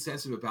very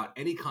sensitive about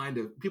any kind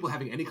of people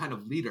having any kind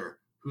of leader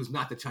who's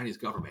not the Chinese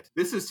government.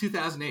 This is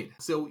 2008.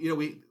 So,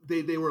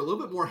 they were a little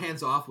bit more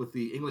hands off with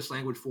the English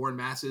language foreign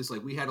masses.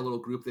 Like we had a little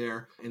group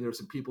there, and there were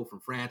some people from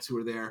France who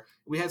were there.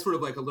 We had sort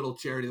of like a little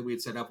charity that we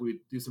had set up. We'd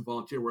do some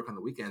volunteer work on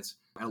the weekends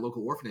at a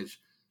local orphanage.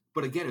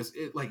 But again,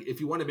 like if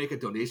you want to make a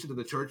donation to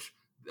the church,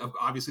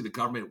 obviously the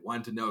government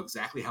wanted to know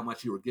exactly how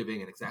much you were giving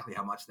and exactly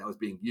how much that was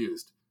being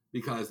used,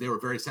 because they were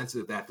very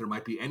sensitive that there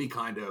might be any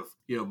kind of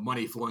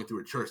money flowing through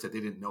a church that they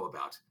didn't know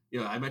about.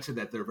 I mentioned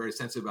that they're very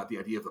sensitive about the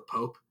idea of the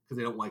Pope because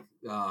they don't like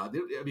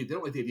they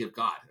don't like the idea of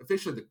God.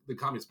 Officially, the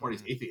Communist Party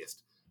is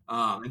atheist,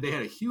 and they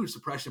had a huge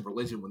suppression of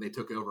religion when they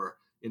took over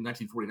in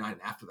 1949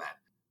 and after that.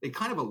 They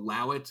kind of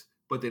allow it,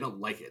 but they don't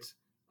like it.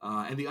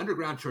 And the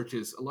underground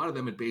churches, a lot of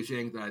them in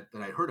Beijing that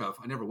I heard of,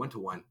 I never went to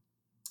one,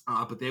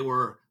 but they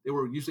were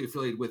usually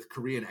affiliated with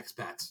Korean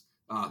expats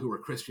who were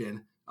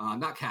Christian.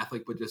 Not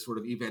Catholic, but just sort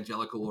of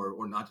evangelical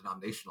or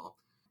non-denominational.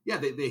 Yeah,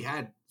 they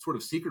had sort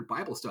of secret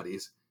Bible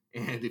studies.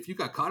 And if you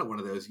got caught at one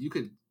of those,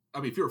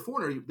 if you're a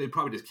foreigner, they'd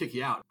probably just kick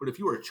you out. But if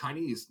you were a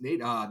Chinese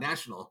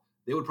national,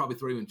 they would probably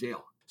throw you in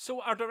jail.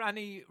 So are there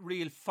any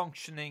real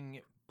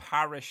functioning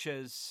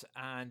parishes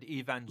and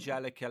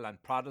evangelical and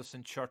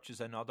Protestant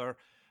churches and other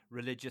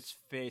religious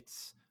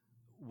faiths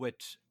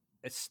with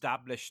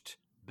established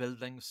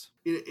buildings?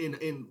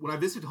 In when I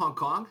visited Hong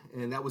Kong,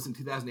 and that was in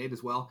 2008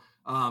 as well,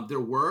 there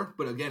were,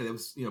 but again, it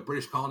was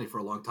British colony for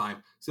a long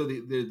time. So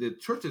the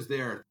churches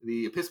there,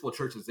 the Episcopal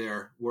churches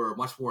there, were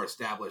much more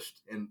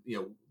established and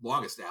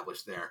long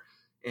established there.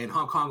 And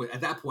Hong Kong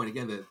at that point,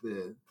 again,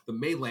 the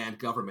mainland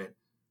government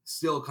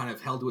still kind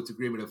of held to its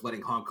agreement of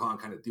letting Hong Kong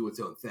kind of do its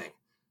own thing.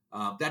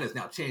 That has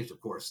now changed,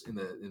 of course, in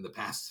the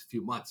past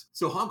few months.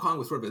 So Hong Kong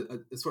was sort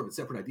of a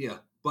separate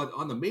idea, but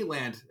on the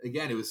mainland,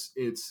 again,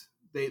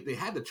 they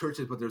had the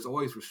churches, but there's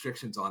always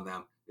restrictions on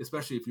them,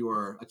 especially if you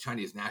are a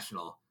Chinese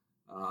national,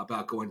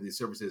 about going to these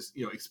services.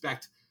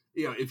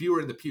 If you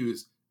were in the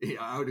pews,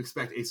 I would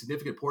expect a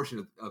significant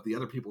portion of the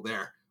other people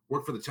there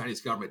worked for the Chinese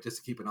government just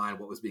to keep an eye on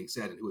what was being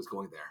said and who was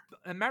going there.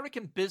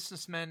 American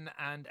businessmen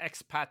and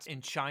expats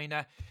in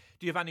China,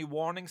 do you have any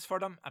warnings for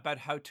them about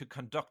how to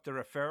conduct their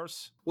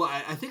affairs? Well,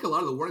 I think a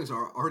lot of the warnings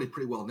are already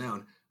pretty well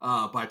known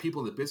by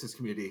people in the business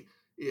community.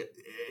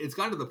 It's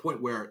gotten to the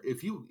point where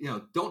if you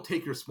don't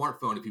take your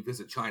smartphone if you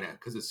visit China,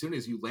 because as soon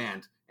as you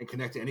land and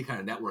connect to any kind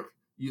of network,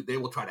 they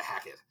will try to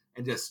hack it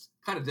and just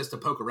to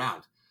poke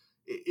around.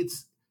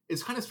 It's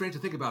kind of strange to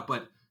think about,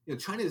 but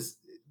China is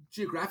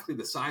geographically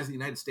the size of the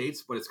United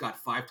States, but it's got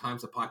 5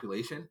 times the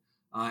population,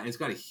 and it's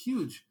got a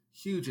huge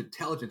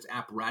intelligence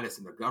apparatus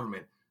in their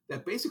government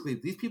that basically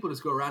these people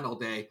just go around all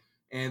day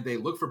and they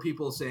look for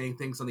people saying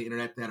things on the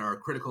internet that are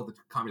critical of the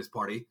Communist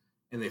Party,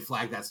 and they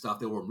flag that stuff.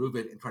 They will remove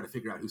it and try to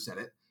figure out who said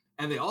it.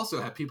 And they also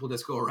have people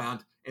just go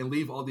around and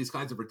leave all these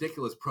kinds of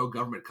ridiculous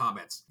pro-government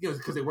comments,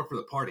 because they work for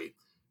the party.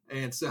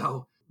 And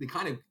so the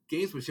kind of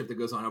gamesmanship that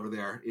goes on over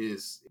there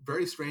is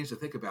very strange to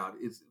think about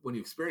is when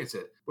you experience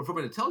it. But from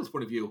an intelligence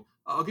point of view,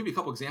 I'll give you a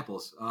couple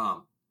examples.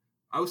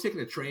 I was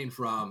taking a train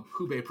from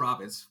Hubei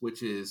province,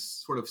 which is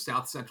sort of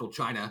south central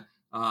China,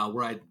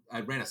 where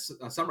I ran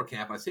a summer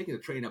camp. I was taking a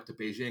train up to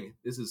Beijing.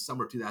 This is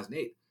summer of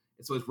 2008.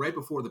 And so it was right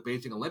before the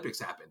Beijing Olympics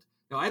happened.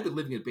 Now, I had been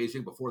living in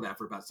Beijing before that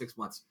for about 6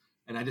 months,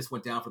 and I just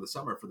went down for the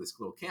summer for this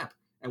little camp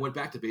and went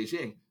back to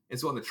Beijing. And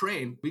so on the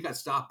train, we got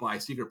stopped by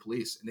secret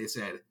police, and they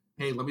said,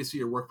 "Hey, let me see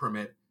your work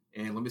permit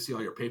and let me see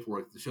all your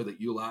paperwork to show that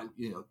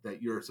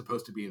that you're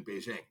supposed to be in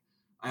Beijing."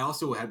 We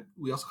also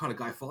caught a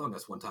guy following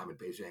us one time in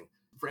Beijing.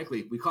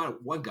 Frankly, we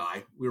caught one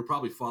guy. We were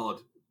probably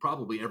followed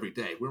every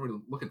day. We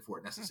weren't looking for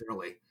it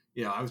necessarily.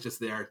 I was just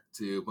there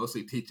to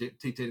mostly teach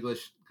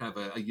English, kind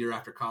of a year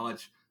after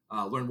college,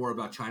 learn more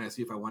about China,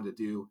 see if I wanted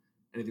to do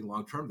anything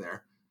long-term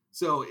there.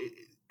 So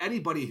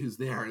anybody who's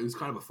there, who's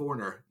kind of a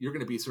foreigner, you're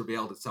going to be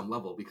surveilled at some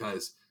level,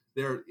 because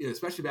they're,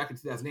 especially back in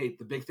 2008,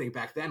 the big thing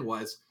back then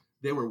was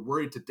they were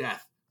worried to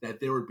death that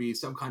there would be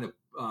some kind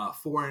of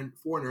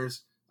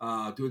foreigners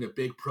doing a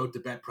big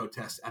pro-Tibet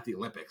protest at the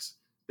Olympics.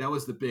 That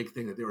was the big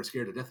thing that they were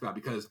scared to death about,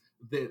 because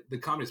the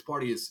Communist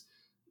Party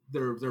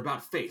they're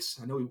about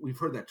face. I know we've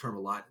heard that term a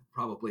lot,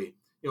 probably.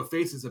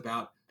 face is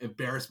about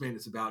embarrassment.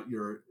 It's about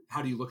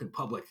how do you look in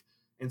public.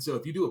 And so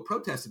if you do a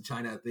protest in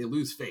China, they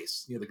lose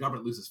face. The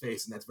government loses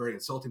face, and that's very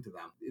insulting to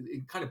them.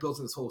 It kind of builds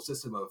in this whole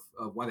system of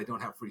why they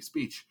don't have free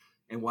speech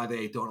and why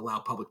they don't allow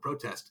public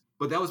protest.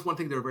 But that was one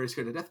thing they were very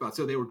scared to death about.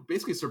 So they were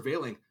basically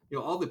surveilling,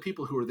 all the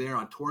people who were there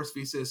on tourist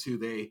visas who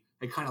they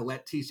had kind of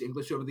let teach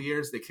English over the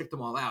years. They kicked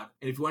them all out.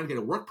 And if you wanted to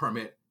get a work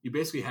permit, you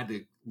basically had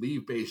to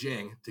leave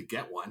Beijing to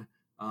get one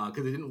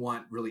because they didn't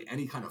want really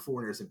any kind of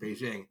foreigners in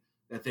Beijing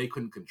that they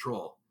couldn't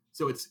control.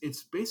 So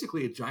it's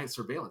basically a giant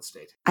surveillance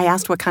state. I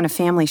asked what kind of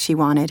family she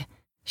wanted.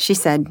 She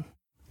said,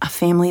 a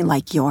family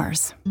like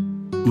yours.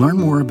 Learn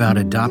more about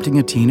adopting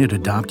a teen at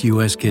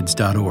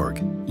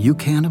adoptuskids.org. You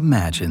can't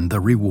imagine the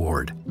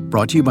reward.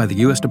 Brought to you by the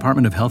U.S.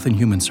 Department of Health and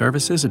Human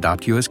Services,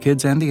 Adopt U.S.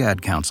 Kids, and the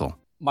Ad Council.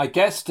 My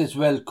guest is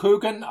Will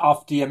Coogan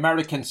of the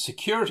American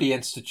Security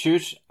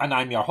Institute, and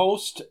I'm your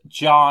host,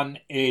 John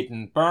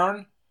Aidan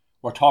Byrne.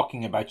 We're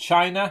talking about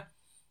China.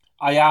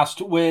 I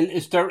asked Will,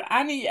 is there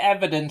any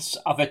evidence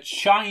of a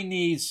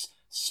Chinese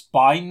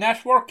spy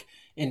network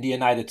in the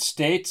United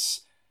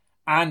States?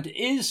 And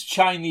is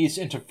Chinese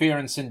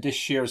interference in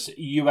this year's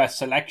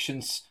US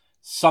elections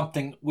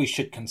something we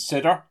should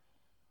consider?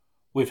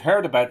 We've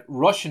heard about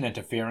Russian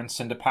interference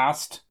in the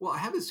past. Well, I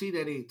haven't seen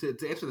any,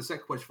 to answer the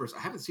second question first,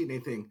 I haven't seen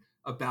anything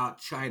about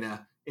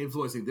China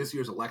influencing this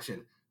year's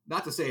election.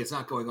 Not to say it's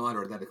not going on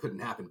or that it couldn't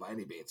happen by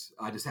any means.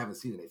 I just haven't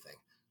seen anything.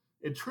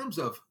 In terms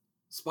of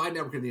spy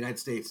network in the United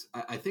States,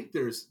 I think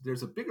there's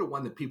a bigger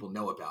one that people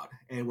know about,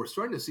 and we're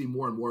starting to see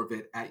more and more of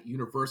it at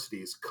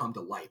universities come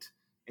to light.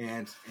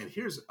 And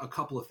here's a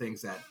couple of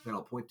things that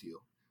I'll point to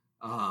you.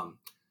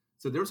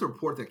 So there's a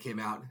report that came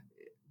out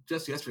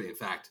just yesterday, in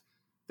fact,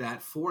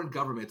 that foreign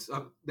governments,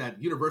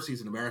 that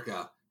universities in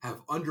America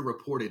have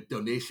underreported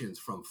donations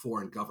from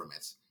foreign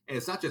governments. And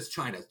it's not just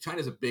China.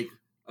 China's a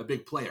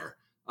big player,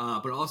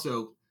 but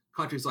also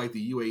countries like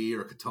the UAE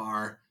or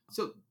Qatar.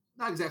 So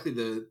not exactly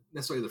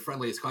necessarily the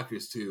friendliest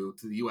countries to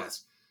the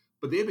U.S.,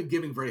 but they've been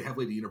giving very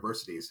heavily to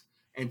universities.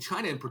 And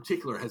China in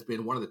particular has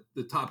been one of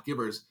the top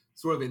givers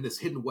sort of in this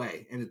hidden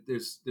way. And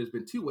there's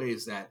been two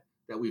ways that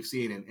we've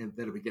seen and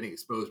that have been getting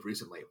exposed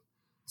recently.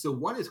 So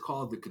one is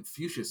called the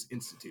Confucius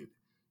Institute.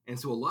 And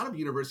so a lot of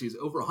universities,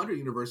 over 100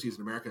 universities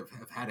in America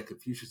have had a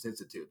Confucius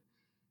Institute.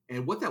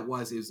 And what that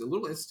was is a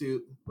little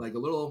institute, like a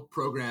little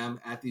program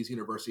at these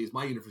universities.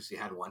 My university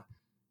had one.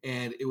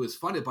 And it was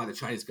funded by the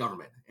Chinese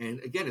government. And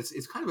again,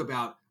 it's kind of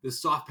about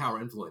this soft power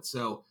influence.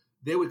 So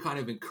they would kind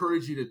of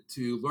encourage you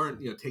to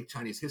learn, take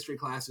Chinese history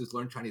classes,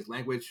 learn Chinese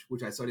language,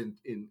 which I studied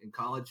in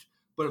college.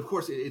 But of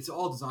course, it's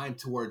all designed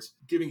towards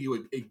giving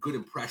you a good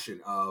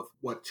impression of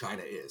what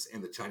China is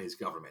and the Chinese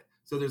government.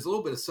 So there's a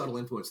little bit of subtle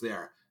influence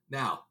there.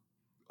 Now,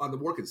 on the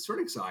more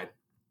concerning side,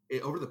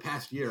 over the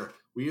past year,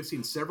 we have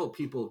seen several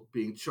people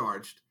being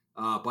charged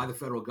by the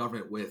federal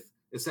government with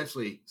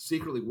essentially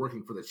secretly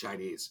working for the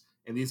Chinese.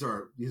 And these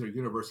are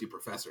university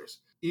professors.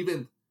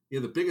 Even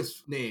the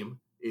biggest name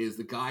is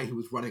the guy who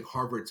was running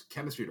Harvard's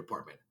chemistry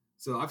department.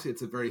 So obviously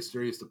it's a very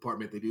serious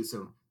department. They do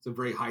some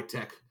very high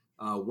tech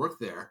work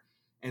there.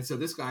 And so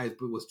this guy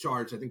was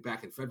charged, I think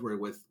back in February,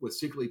 with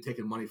secretly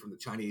taking money from the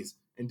Chinese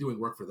and doing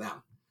work for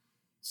them.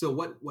 So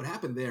what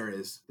happened there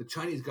is the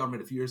Chinese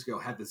government a few years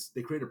ago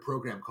they created a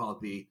program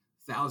called the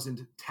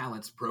 1,000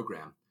 Talents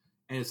Program.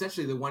 And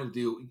essentially they wanted to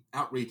do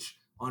outreach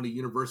onto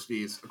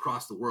universities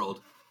across the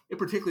world, in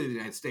particular the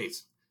United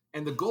States.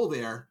 And the goal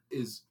there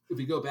is, if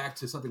we go back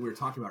to something we were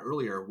talking about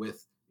earlier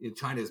with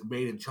China's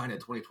Made in China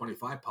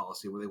 2025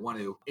 policy, where they want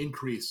to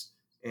increase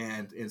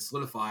and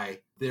solidify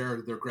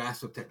their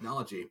grasp of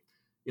technology,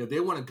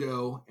 they want to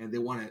go and they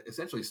want to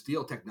essentially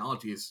steal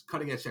technologies,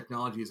 cutting edge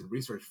technologies and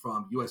research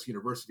from U.S.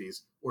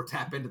 universities, or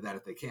tap into that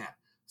if they can.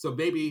 So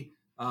maybe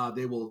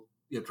they will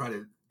try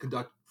to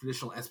conduct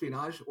traditional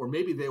espionage, or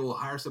maybe they will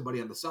hire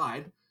somebody on the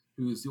side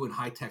who's doing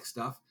high tech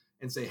stuff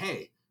and say,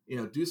 hey,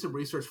 do some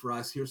research for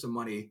us. Here's some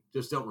money.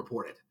 Just don't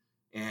report it.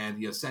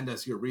 And, send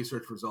us your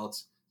research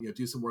results.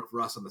 Do some work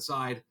for us on the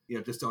side.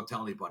 Just don't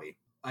tell anybody.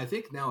 I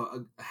think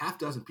now a half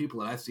dozen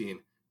people that I've seen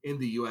in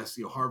the U.S.,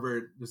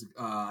 Harvard, there's,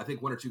 I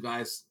think one or two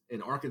guys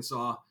in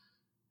Arkansas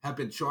have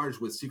been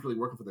charged with secretly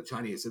working for the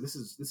Chinese. So this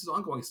is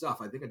ongoing stuff.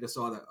 I think I just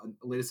saw the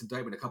latest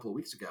indictment a couple of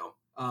weeks ago.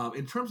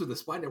 In terms of the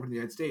spy network in the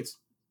United States,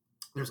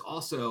 there's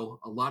also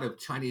a lot of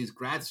Chinese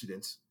grad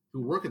students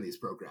who work in these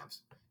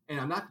programs. And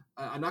I'm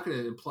not going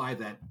to imply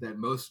that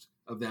most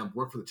of them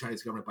work for the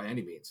Chinese government by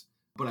any means.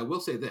 But I will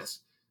say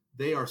this: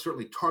 they are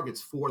certainly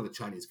targets for the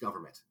Chinese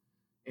government,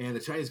 and the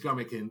Chinese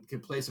government can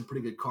play some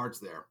pretty good cards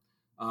there.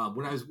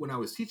 When I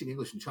was teaching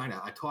English in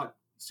China, I taught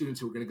students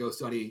who were going to go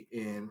study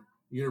in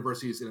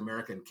universities in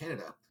America and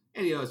Canada,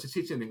 and to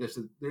teach them English,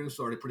 their English was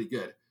already pretty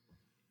good.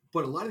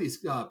 But a lot of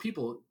these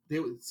people,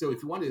 so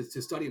if you wanted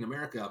to study in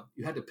America,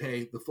 you had to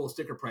pay the full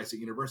sticker price at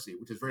university,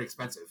 which is very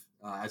expensive,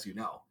 as you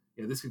know.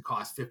 This could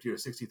cost $50,000 or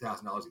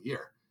 $60,000 a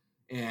year,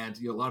 and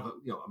a lot of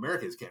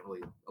Americans can't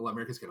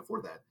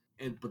afford that.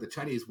 But the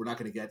Chinese were not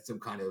going to get some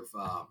kind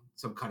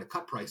of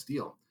cut price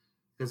deal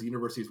because the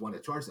universities wanted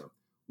to charge them.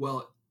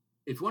 Well,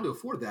 if you want to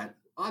afford that,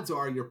 odds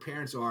are your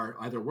parents are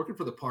either working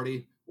for the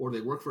party or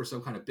they work for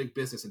some kind of big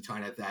business in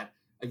China that,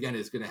 again,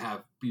 is going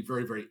to be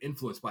very, very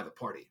influenced by the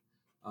party.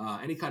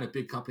 Any kind of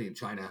big company in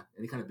China,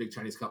 any kind of big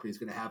Chinese company is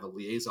going to have a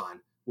liaison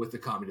with the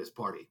Communist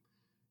Party.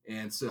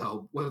 And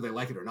so whether they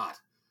like it or not,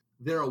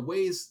 there are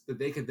ways that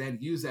they could then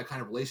use that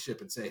kind of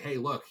relationship and say, hey,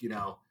 look,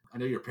 I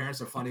know your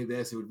parents are funding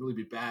this. It would really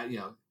be bad.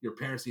 Your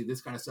parents need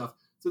this kind of stuff.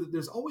 So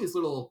there's always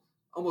little,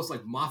 almost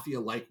like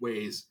mafia-like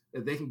ways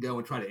that they can go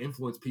and try to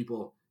influence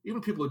people,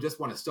 even people who just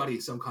want to study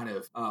some kind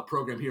of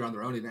program here on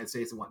their own in the United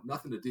States and want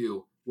nothing to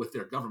do with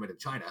their government in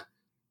China.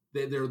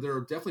 There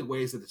are definitely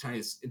ways that the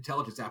Chinese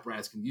intelligence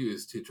apparatus can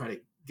use to try to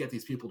get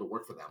these people to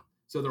work for them.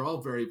 So they're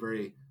all very,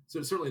 very,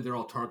 so certainly they're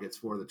all targets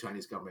for the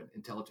Chinese government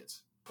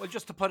intelligence. Well,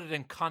 just to put it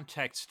in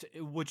context,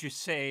 would you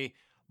say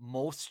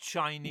most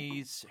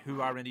Chinese who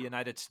are in the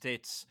United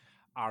States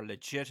are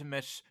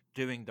legitimate,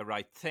 doing the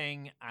right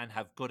thing, and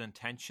have good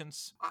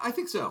intentions? I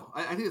think so.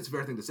 I think it's a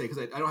fair thing to say because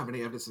I don't have any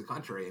evidence to the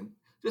contrary. And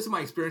just in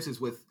my experiences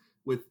with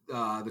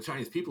the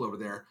Chinese people over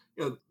there,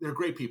 they're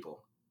great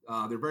people.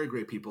 They're very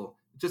great people.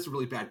 Just a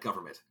really bad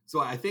government. So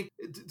I think,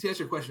 to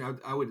answer your question,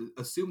 I would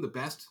assume the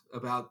best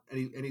about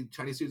any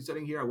Chinese students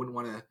studying here. I wouldn't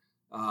want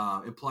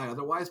to imply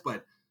otherwise,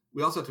 but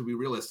we also have to be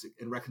realistic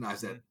and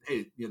recognize that,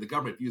 hey, the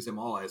government views them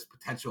all as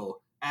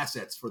potential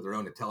assets for their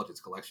own intelligence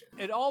collection.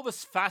 It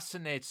always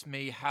fascinates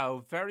me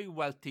how very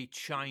wealthy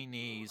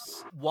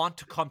Chinese want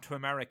to come to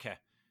America,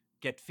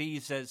 get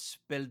visas,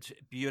 build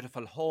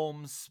beautiful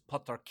homes,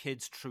 put their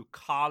kids through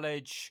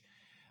college,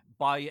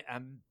 buy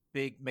a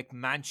big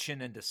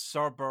McMansion in the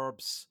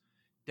suburbs.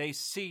 They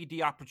see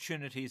the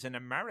opportunities in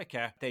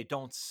America they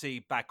don't see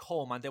back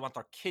home, and they want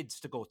their kids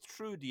to go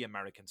through the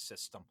American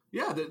system.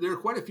 Yeah, there are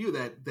quite a few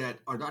that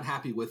are not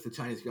happy with the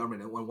Chinese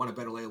government and want a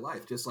better way of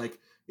life, just like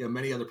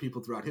many other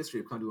people throughout history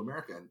have come to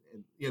America,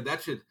 and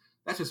that should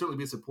certainly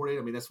be supported.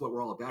 I mean, that's what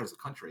we're all about as a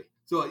country.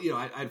 So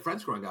I had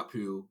friends growing up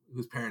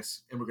whose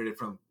parents immigrated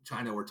from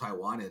China or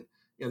Taiwan, and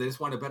they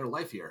just wanted a better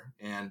life here,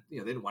 and they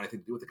didn't want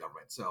anything to do with the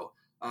government. So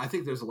I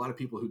think there's a lot of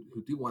people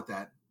who do want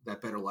that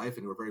better life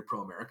and who are very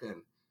pro-America,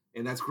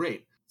 and that's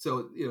great.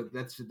 So,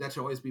 that should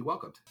always be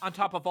welcomed. On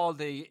top of all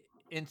the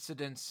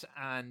incidents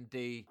and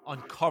the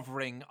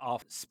uncovering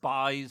of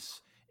spies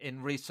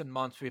in recent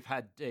months, we've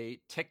had the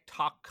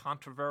TikTok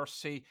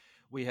controversy.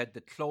 We had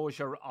the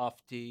closure of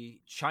the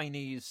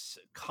Chinese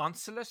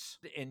consulate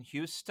in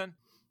Houston.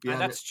 Yeah,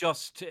 and that's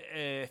just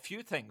a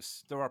few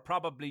things. There are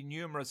probably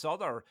numerous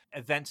other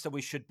events that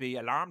we should be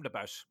alarmed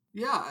about.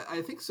 Yeah,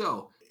 I think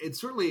so.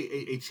 It's certainly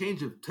a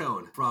change of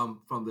tone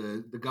from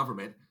the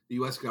government, the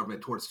U.S.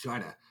 government, towards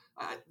China.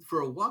 For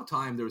a long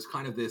time, there was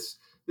kind of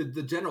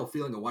the general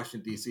feeling of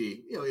Washington,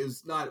 D.C., it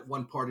was not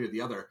one party or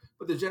the other,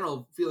 but the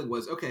general feeling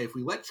was, okay, if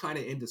we let China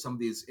into some of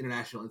these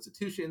international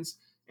institutions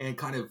and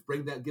kind of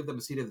give them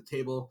a seat at the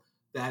table,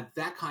 that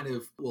kind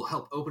of will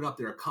help open up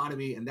their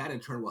economy, and that in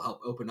turn will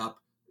help open up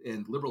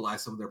and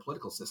liberalize some of their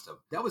political system.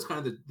 That was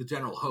kind of the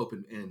general hope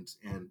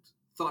and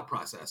thought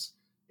process.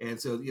 And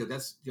so,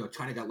 that's,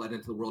 China got let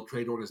into the World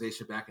Trade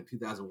Organization back in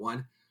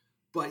 2001.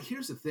 But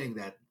here's the thing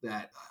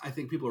that I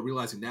think people are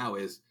realizing now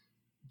is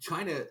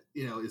China,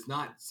 is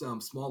not some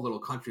small little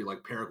country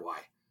like Paraguay.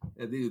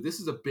 This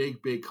is a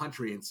big, big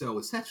country. And so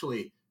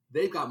essentially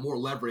they've got more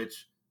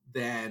leverage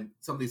than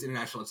some of these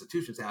international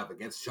institutions have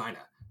against China.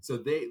 So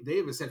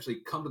they've essentially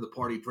come to the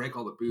party, drank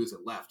all the booze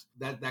and left.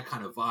 That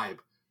kind of vibe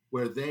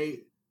where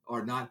they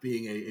are not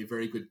being a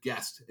very good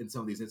guest in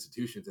some of these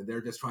institutions. And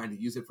they're just trying to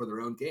use it for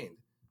their own gain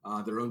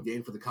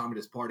for the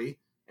Communist Party.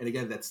 And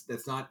again,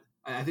 that's not,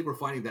 I think we're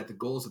finding that the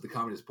goals of the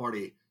Communist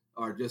Party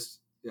are just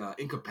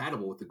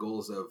incompatible with the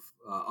goals of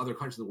other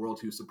countries in the world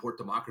who support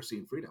democracy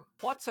and freedom.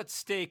 What's at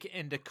stake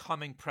in the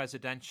coming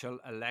presidential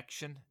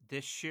election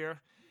this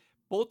year?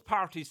 Both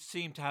parties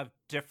seem to have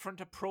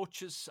different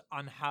approaches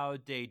on how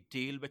they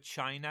deal with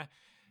China.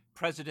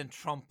 President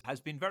Trump has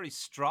been very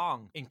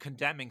strong in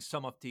condemning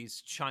some of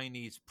these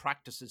Chinese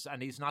practices,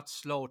 and he's not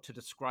slow to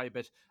describe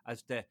it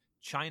as the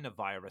China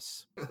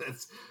virus.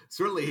 That's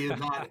certainly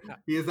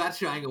he is not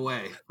shying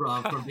away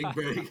from being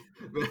very,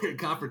 very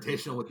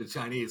confrontational with the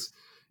Chinese.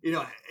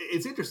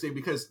 It's interesting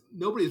because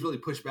nobody's really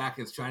pushed back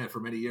against China for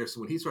many years.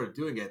 So when he started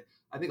doing it,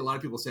 I think a lot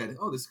of people said,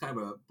 oh, this is kind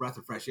of a breath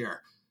of fresh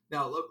air.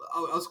 Now,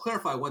 I'll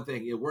clarify one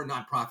thing. We're a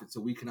nonprofit, so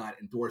we cannot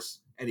endorse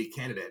any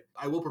candidate.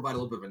 I will provide a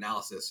little bit of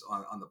analysis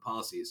on the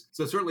policies.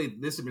 So certainly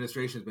this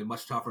administration has been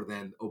much tougher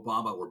than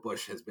Obama or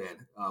Bush has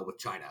been with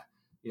China.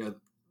 A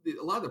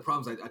lot of the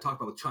problems I talk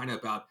about with China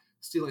about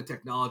stealing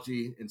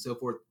technology and so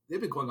forth,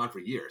 they've been going on for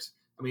years.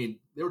 I mean,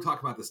 they were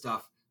talking about this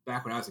stuff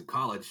back when I was in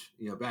college,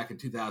 back in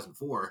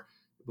 2004,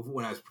 before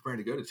when I was preparing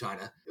to go to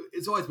China.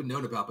 It's always been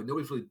known about, but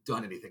nobody's really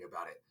done anything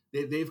about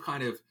it. They've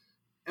kind of,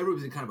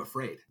 everybody's been kind of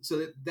afraid.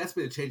 So that's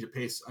been a change of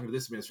pace under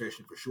this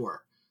administration for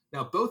sure.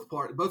 Now, both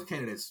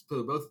candidates,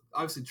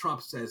 obviously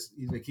Trump says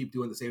he's going to keep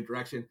doing the same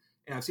direction.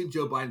 And I've seen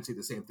Joe Biden say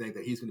the same thing,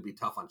 that he's going to be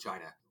tough on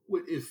China.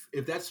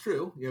 If that's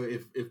true,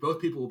 if both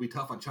people will be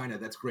tough on China,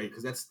 that's great.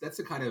 Because that's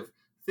the kind of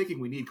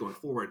thinking we need going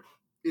forward,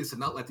 is to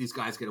not let these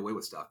guys get away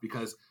with stuff.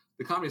 Because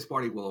the Communist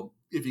Party will,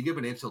 if you give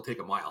an inch, they'll take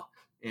a mile.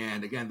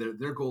 And again,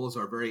 their goals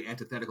are very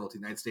antithetical to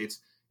the United States.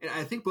 And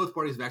I think both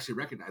parties have actually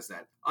recognized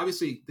that.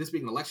 Obviously, this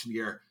being an election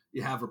year,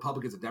 you have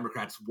Republicans and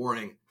Democrats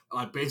warring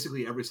on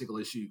basically every single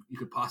issue you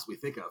could possibly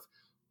think of.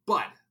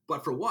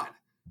 But for one,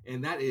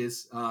 and that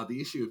is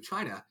the issue of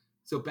China.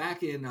 So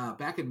back in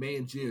May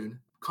and June,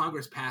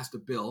 Congress passed a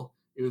bill.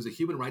 It was a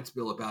human rights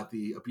bill about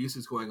the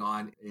abuses going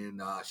on in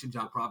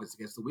Xinjiang province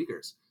against the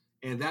Uyghurs.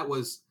 And that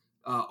was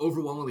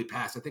overwhelmingly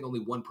passed. I think only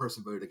one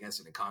person voted against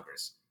it in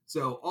Congress.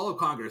 So all of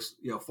Congress,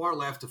 far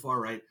left to far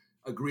right,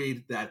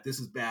 agreed that this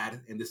is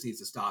bad and this needs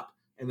to stop.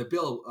 And the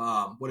bill,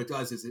 what it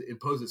does is it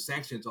imposes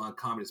sanctions on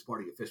Communist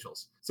Party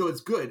officials. So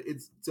it's good.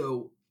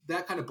 So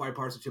that kind of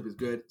bipartisanship is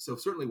good. So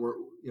certainly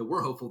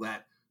we're hopeful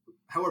that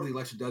however the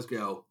election does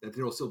go, that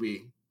there will still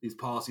be these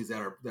policies that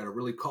are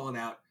really calling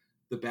out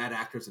the bad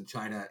actors in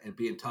China and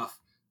being tough,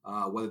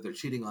 whether they're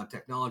cheating on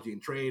technology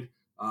and trade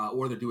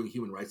or they're doing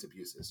human rights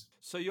abuses.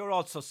 So you're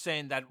also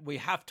saying that we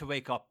have to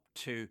wake up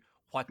to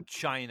what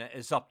China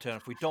is up to. And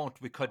if we don't,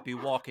 we could be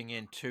walking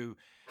into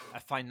a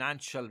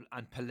financial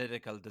and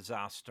political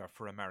disaster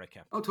for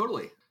America. Oh,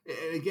 totally.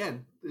 And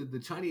again, the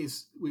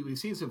Chinese, we've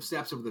seen some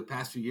steps over the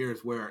past few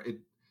years where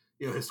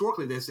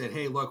historically they said,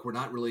 hey, look, we're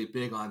not really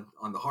big on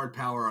the hard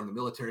power, on the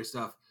military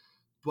stuff,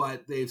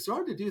 but they've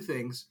started to do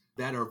things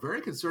that are very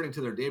concerning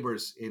to their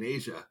neighbors in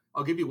Asia.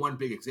 I'll give you one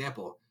big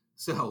example.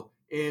 So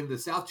in the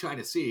South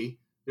China Sea,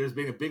 there's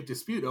been a big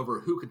dispute over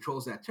who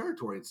controls that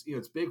territory.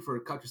 It's big for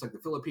countries like the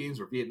Philippines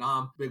or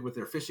Vietnam, big with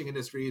their fishing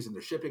industries and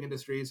their shipping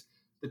industries.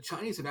 The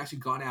Chinese have actually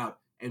gone out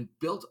and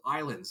built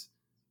islands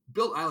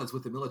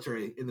with the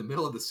military in the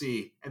middle of the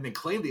sea, and then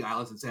claimed the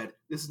islands and said,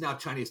 this is now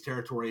Chinese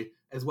territory,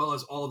 as well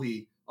as all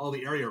the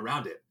area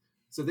around it.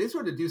 So they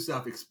started to do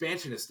stuff,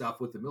 expansionist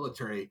stuff with the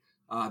military.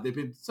 They've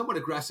been somewhat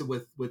aggressive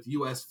with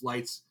U.S.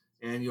 flights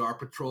and our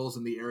patrols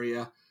in the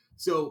area.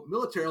 So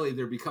militarily,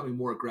 they're becoming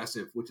more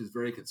aggressive, which is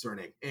very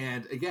concerning.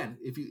 And again,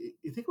 if you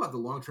think about the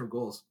long-term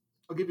goals,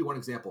 I'll give you one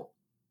example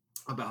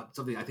about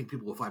something I think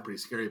people will find pretty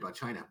scary about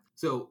China.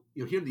 So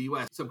here in the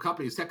U.S., some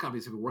companies, tech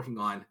companies, have been working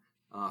on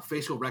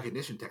facial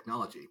recognition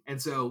technology. And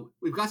so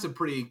we've got some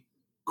pretty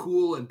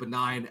cool and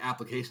benign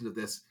applications of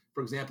this.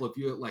 For example, if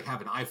you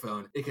have an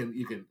iPhone,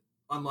 you can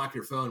unlock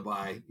your phone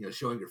by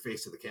showing your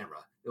face to the camera.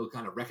 It'll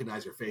kind of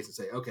recognize your face and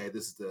say, okay,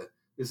 this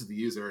is the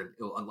user, and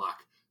it'll unlock.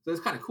 So that's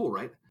kind of cool,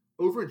 right?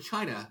 Over in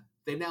China,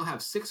 they now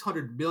have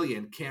 600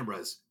 million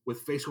cameras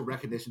with facial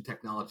recognition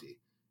technology.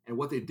 And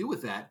what they do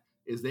with that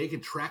is they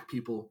can track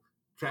people,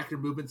 track your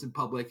movements in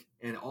public,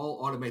 and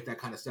all automate that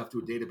kind of stuff to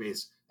a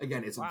database.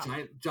 Again, it's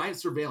a giant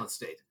surveillance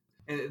state.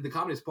 And the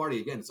Communist Party,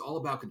 again, it's all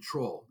about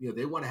control.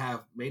 They want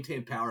to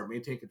maintain power,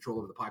 maintain control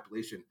over the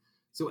population.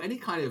 So any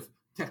kind of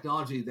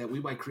technology that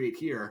we might create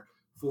here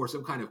for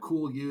some kind of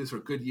cool use or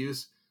good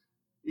use,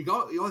 you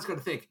always got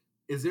to think,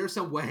 is there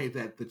some way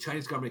that the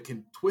Chinese government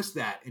can twist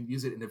that and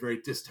use it in a very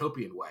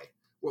dystopian way?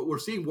 We're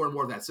seeing more and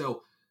more of that.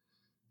 So,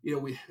 we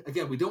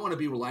don't want to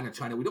be reliant on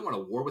China. We don't want a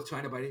war with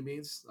China by any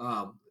means.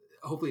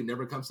 Hopefully it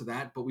never comes to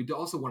that. But we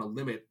also want to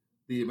limit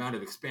the amount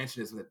of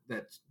expansionism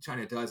that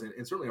China does, and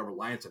certainly our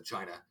reliance on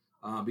China,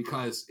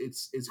 because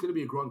it's going to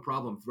be a growing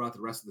problem throughout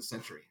the rest of the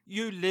century.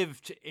 You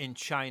lived in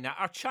China.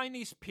 Are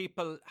Chinese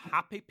people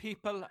happy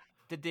people?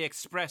 Did they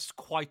express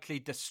quietly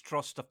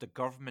distrust of the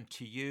government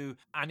to you?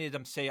 Any of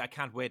them say, I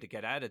can't wait to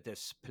get out of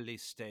this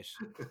police state?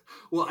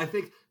 Well, I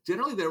think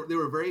generally they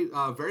were very,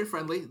 very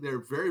friendly.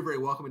 They're very, very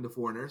welcoming to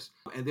foreigners.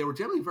 And they were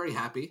generally very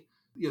happy.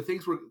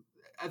 Things were,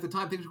 at the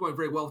time, things were going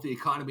very well with the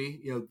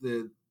economy.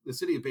 The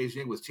city of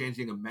Beijing was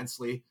changing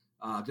immensely,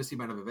 just the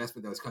amount of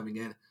investment that was coming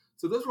in.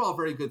 So those were all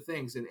very good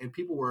things. And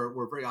people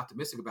were very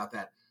optimistic about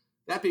that.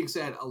 That being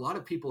said, a lot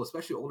of people,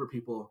 especially older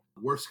people,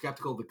 were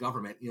skeptical of the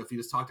government. If you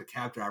just talk to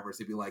cab drivers,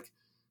 they'd be like,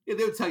 they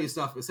would tell you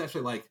stuff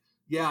essentially like,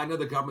 yeah, I know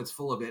the government's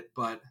full of it,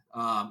 but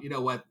you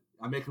know what?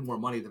 I'm making more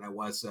money than I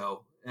was,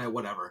 so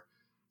whatever.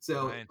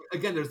 So right.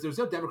 Again, there's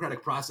no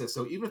democratic process.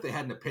 So even if they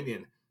had an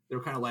opinion, they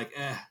were kind of like,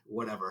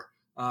 whatever.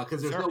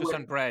 Because there's circus no way.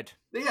 And bread.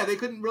 Yeah, they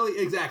couldn't really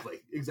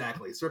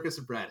exactly circus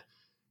and bread.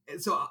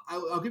 And so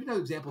I'll give you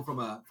another example from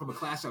a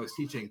class I was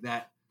teaching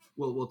that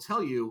will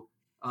tell you.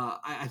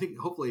 I think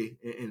hopefully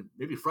and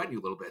maybe frighten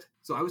you a little bit.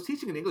 So I was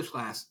teaching an English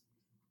class,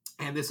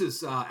 and this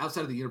is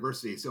outside of the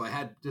university. So I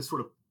had just sort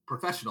of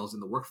professionals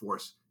in the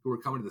workforce who were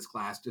coming to this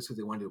class just because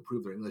they wanted to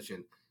improve their English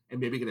and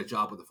maybe get a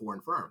job with a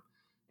foreign firm.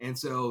 And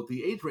so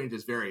the age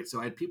ranges varied. So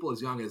I had people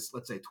as young as,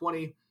 let's say,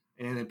 20,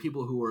 and then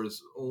people who were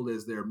as old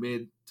as their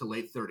mid to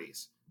late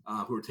 30s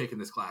who were taking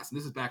this class. And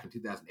this is back in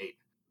 2008.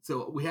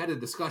 So we had a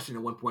discussion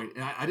at one point,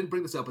 and I didn't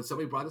bring this up, but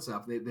somebody brought this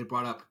up. They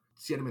brought up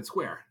Tiananmen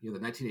Square, the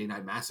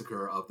 1989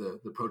 massacre of the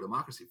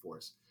pro-democracy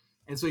force.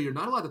 And so you're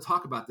not allowed to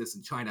talk about this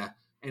in China.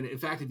 And in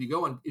fact, if you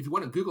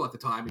went on Google at the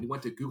time and you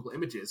went to Google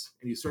Images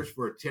and you search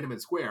for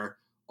Tiananmen Square,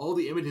 all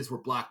the images were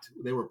blocked.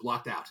 They were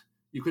blocked out.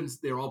 You couldn't.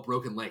 They were all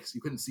broken links.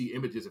 You couldn't see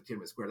images of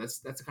Tiananmen Square. That's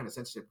the kind of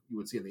censorship you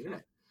would see on the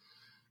internet.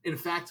 In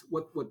fact,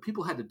 what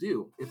people had to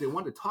do if they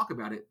wanted to talk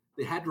about it,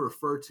 they had to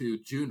refer to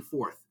June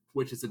 4th,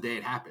 which is the day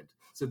it happened.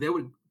 So they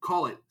would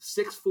call it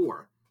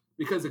 6/4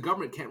 because the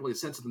government can't really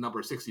censor the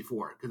number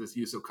 64 because it's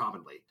used so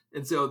commonly.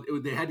 And so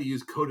they had to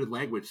use coded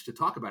language to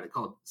talk about it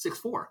called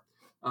 6-4 for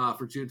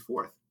June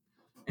 4th.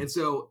 And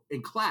so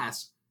in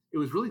class, it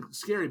was really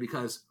scary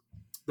because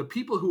the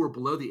people who were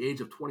below the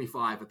age of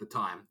 25 at the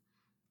time,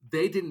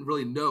 they didn't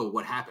really know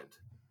what happened.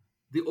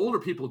 The older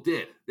people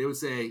did. They would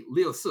say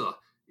Liu Si,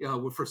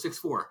 for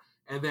 6-4.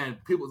 And then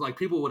people would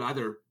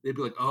they'd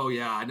be like, oh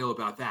yeah, I know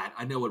about that.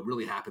 I know what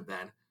really happened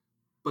then.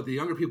 But the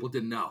younger people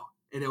didn't know.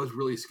 And it was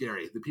really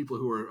scary. The people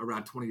who were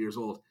around 20 years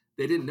old,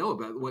 they didn't know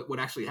about what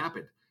actually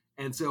happened.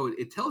 And so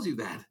it tells you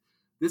that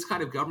this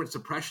kind of government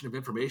suppression of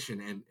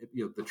information and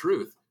the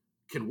truth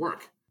can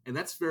work. And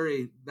that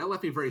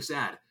left me very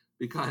sad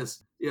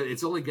because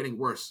it's only getting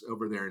worse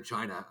over there in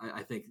China,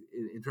 I think,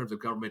 in terms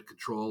of government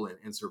control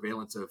and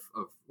surveillance of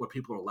what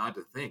people are allowed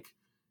to think.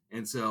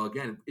 And so,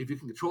 again, if you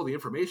can control the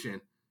information,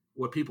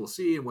 what people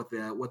see and what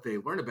they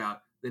learn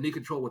about, then you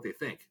control what they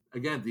think.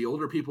 Again, the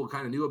older people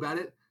kind of knew about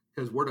it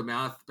because word of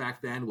mouth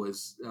back then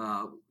was,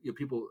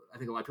 people, I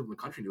think a lot of people in the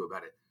country knew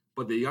about it.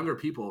 But the younger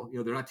people,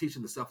 they're not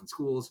teaching the stuff in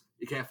schools.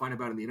 You can't find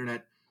about it on the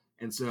internet.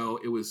 And so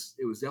it was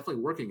definitely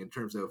working in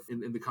terms of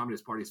in the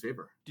Communist Party's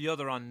favor. The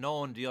other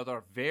unknown, the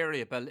other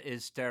variable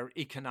is their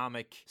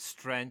economic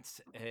strength.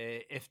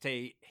 If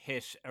they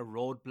hit a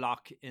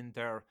roadblock in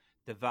their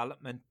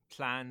development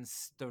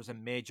plans, there's a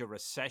major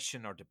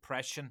recession or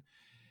depression,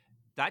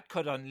 that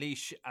could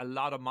unleash a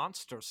lot of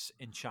monsters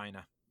in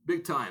China.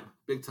 Big time.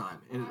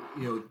 And,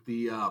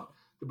 the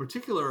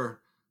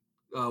particular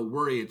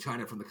worry in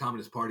China from the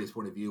Communist Party's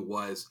point of view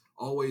was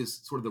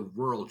always sort of the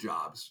rural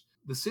jobs.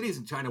 The cities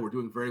in China were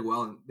doing very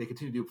well, and they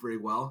continue to do very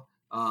well.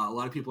 A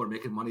lot of people are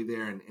making money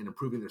there and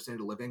improving their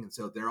standard of living, and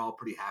so they're all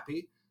pretty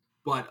happy.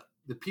 But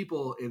the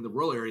people in the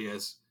rural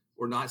areas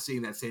were not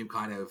seeing that same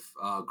kind of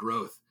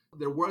growth.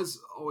 There was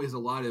always a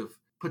lot of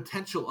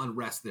potential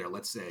unrest there,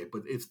 let's say.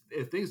 But if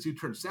things do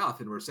turn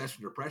south in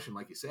recession, depression,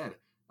 like you said,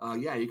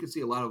 you can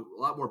see a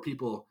lot more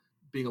people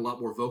being a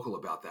lot more vocal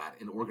about that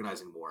and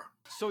organizing more.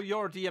 So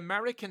you're the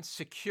American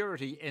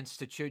Security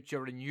Institute.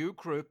 You're a new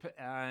group,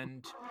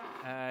 and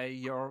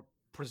you're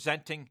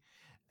presenting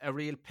a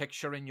real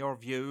picture, in your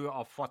view,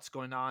 of what's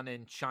going on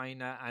in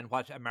China and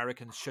what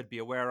Americans should be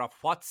aware of.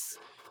 What's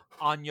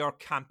on your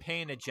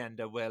campaign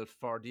agenda, Will,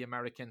 for the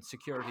American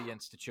Security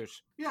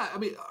Institute? Yeah, I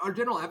mean, our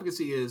general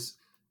advocacy is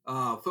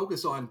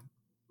focus on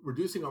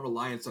reducing our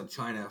reliance on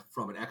China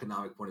from an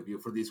economic point of view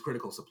for these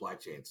critical supply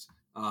chains.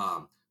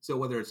 So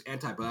whether it's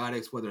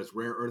antibiotics, whether it's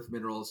rare earth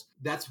minerals,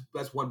 that's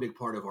one big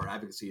part of our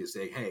advocacy is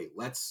saying, hey,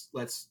 let's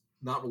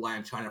not rely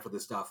on China for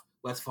this stuff.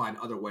 Let's find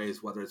other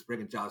ways, whether it's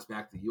bringing jobs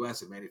back to the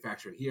U.S. and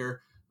manufacturing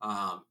here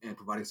and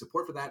providing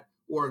support for that,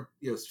 or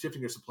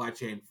shifting your supply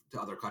chain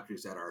to other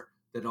countries that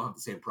don't have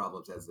the same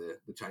problems as the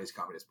Chinese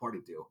Communist Party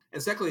do.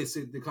 And secondly, it's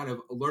to kind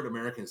of alert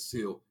Americans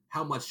to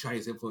how much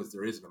Chinese influence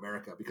there is in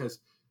America, because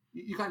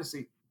you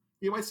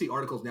might see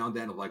articles now and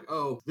then of like,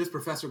 oh, this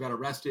professor got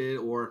arrested,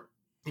 or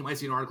you might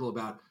see an article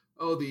about,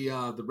 oh,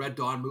 the Red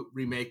Dawn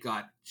remake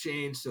got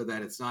changed so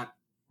that it's not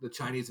the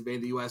Chinese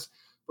invading the U.S.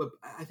 But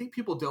I think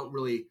people don't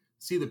really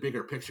see the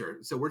bigger picture.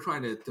 So we're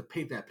trying to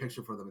paint that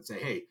picture for them and say,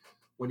 hey,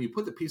 when you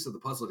put the piece of the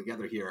puzzle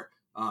together here,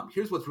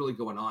 here's what's really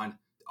going on.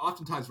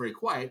 Oftentimes very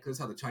quiet because that's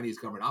how the Chinese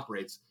government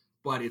operates,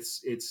 but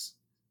it's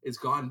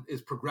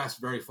progressed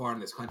very far in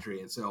this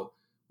country. And so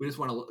we just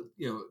want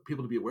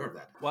people to be aware of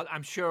that. Well,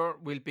 I'm sure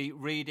we'll be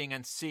reading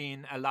and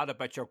seeing a lot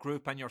about your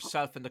group and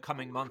yourself in the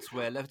coming months,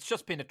 Will. It's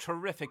just been a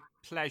terrific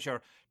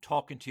pleasure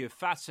talking to you.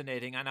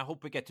 Fascinating. And I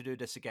hope we get to do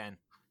this again.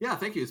 Yeah,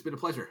 thank you. It's been a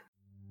pleasure.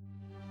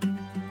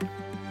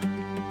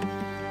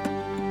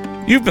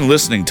 You've been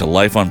listening to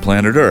Life on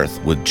Planet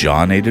Earth with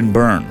John Aidan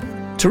Byrne.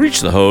 To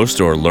reach the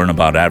host or learn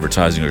about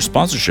advertising or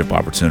sponsorship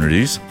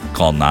opportunities,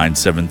 call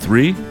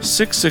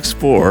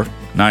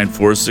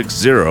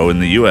 973-664-9460 in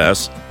the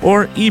U.S.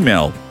 or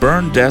email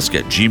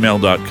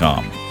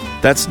burndesk@gmail.com.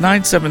 That's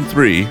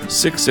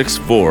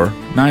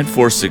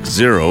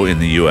 973-664-9460 in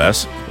the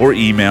U.S. or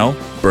email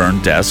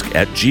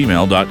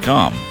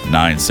burndesk@gmail.com.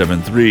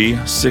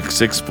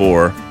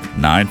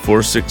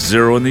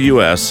 973-664-9460 in the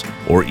U.S.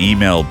 or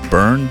email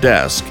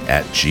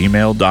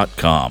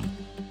burndesk@gmail.com.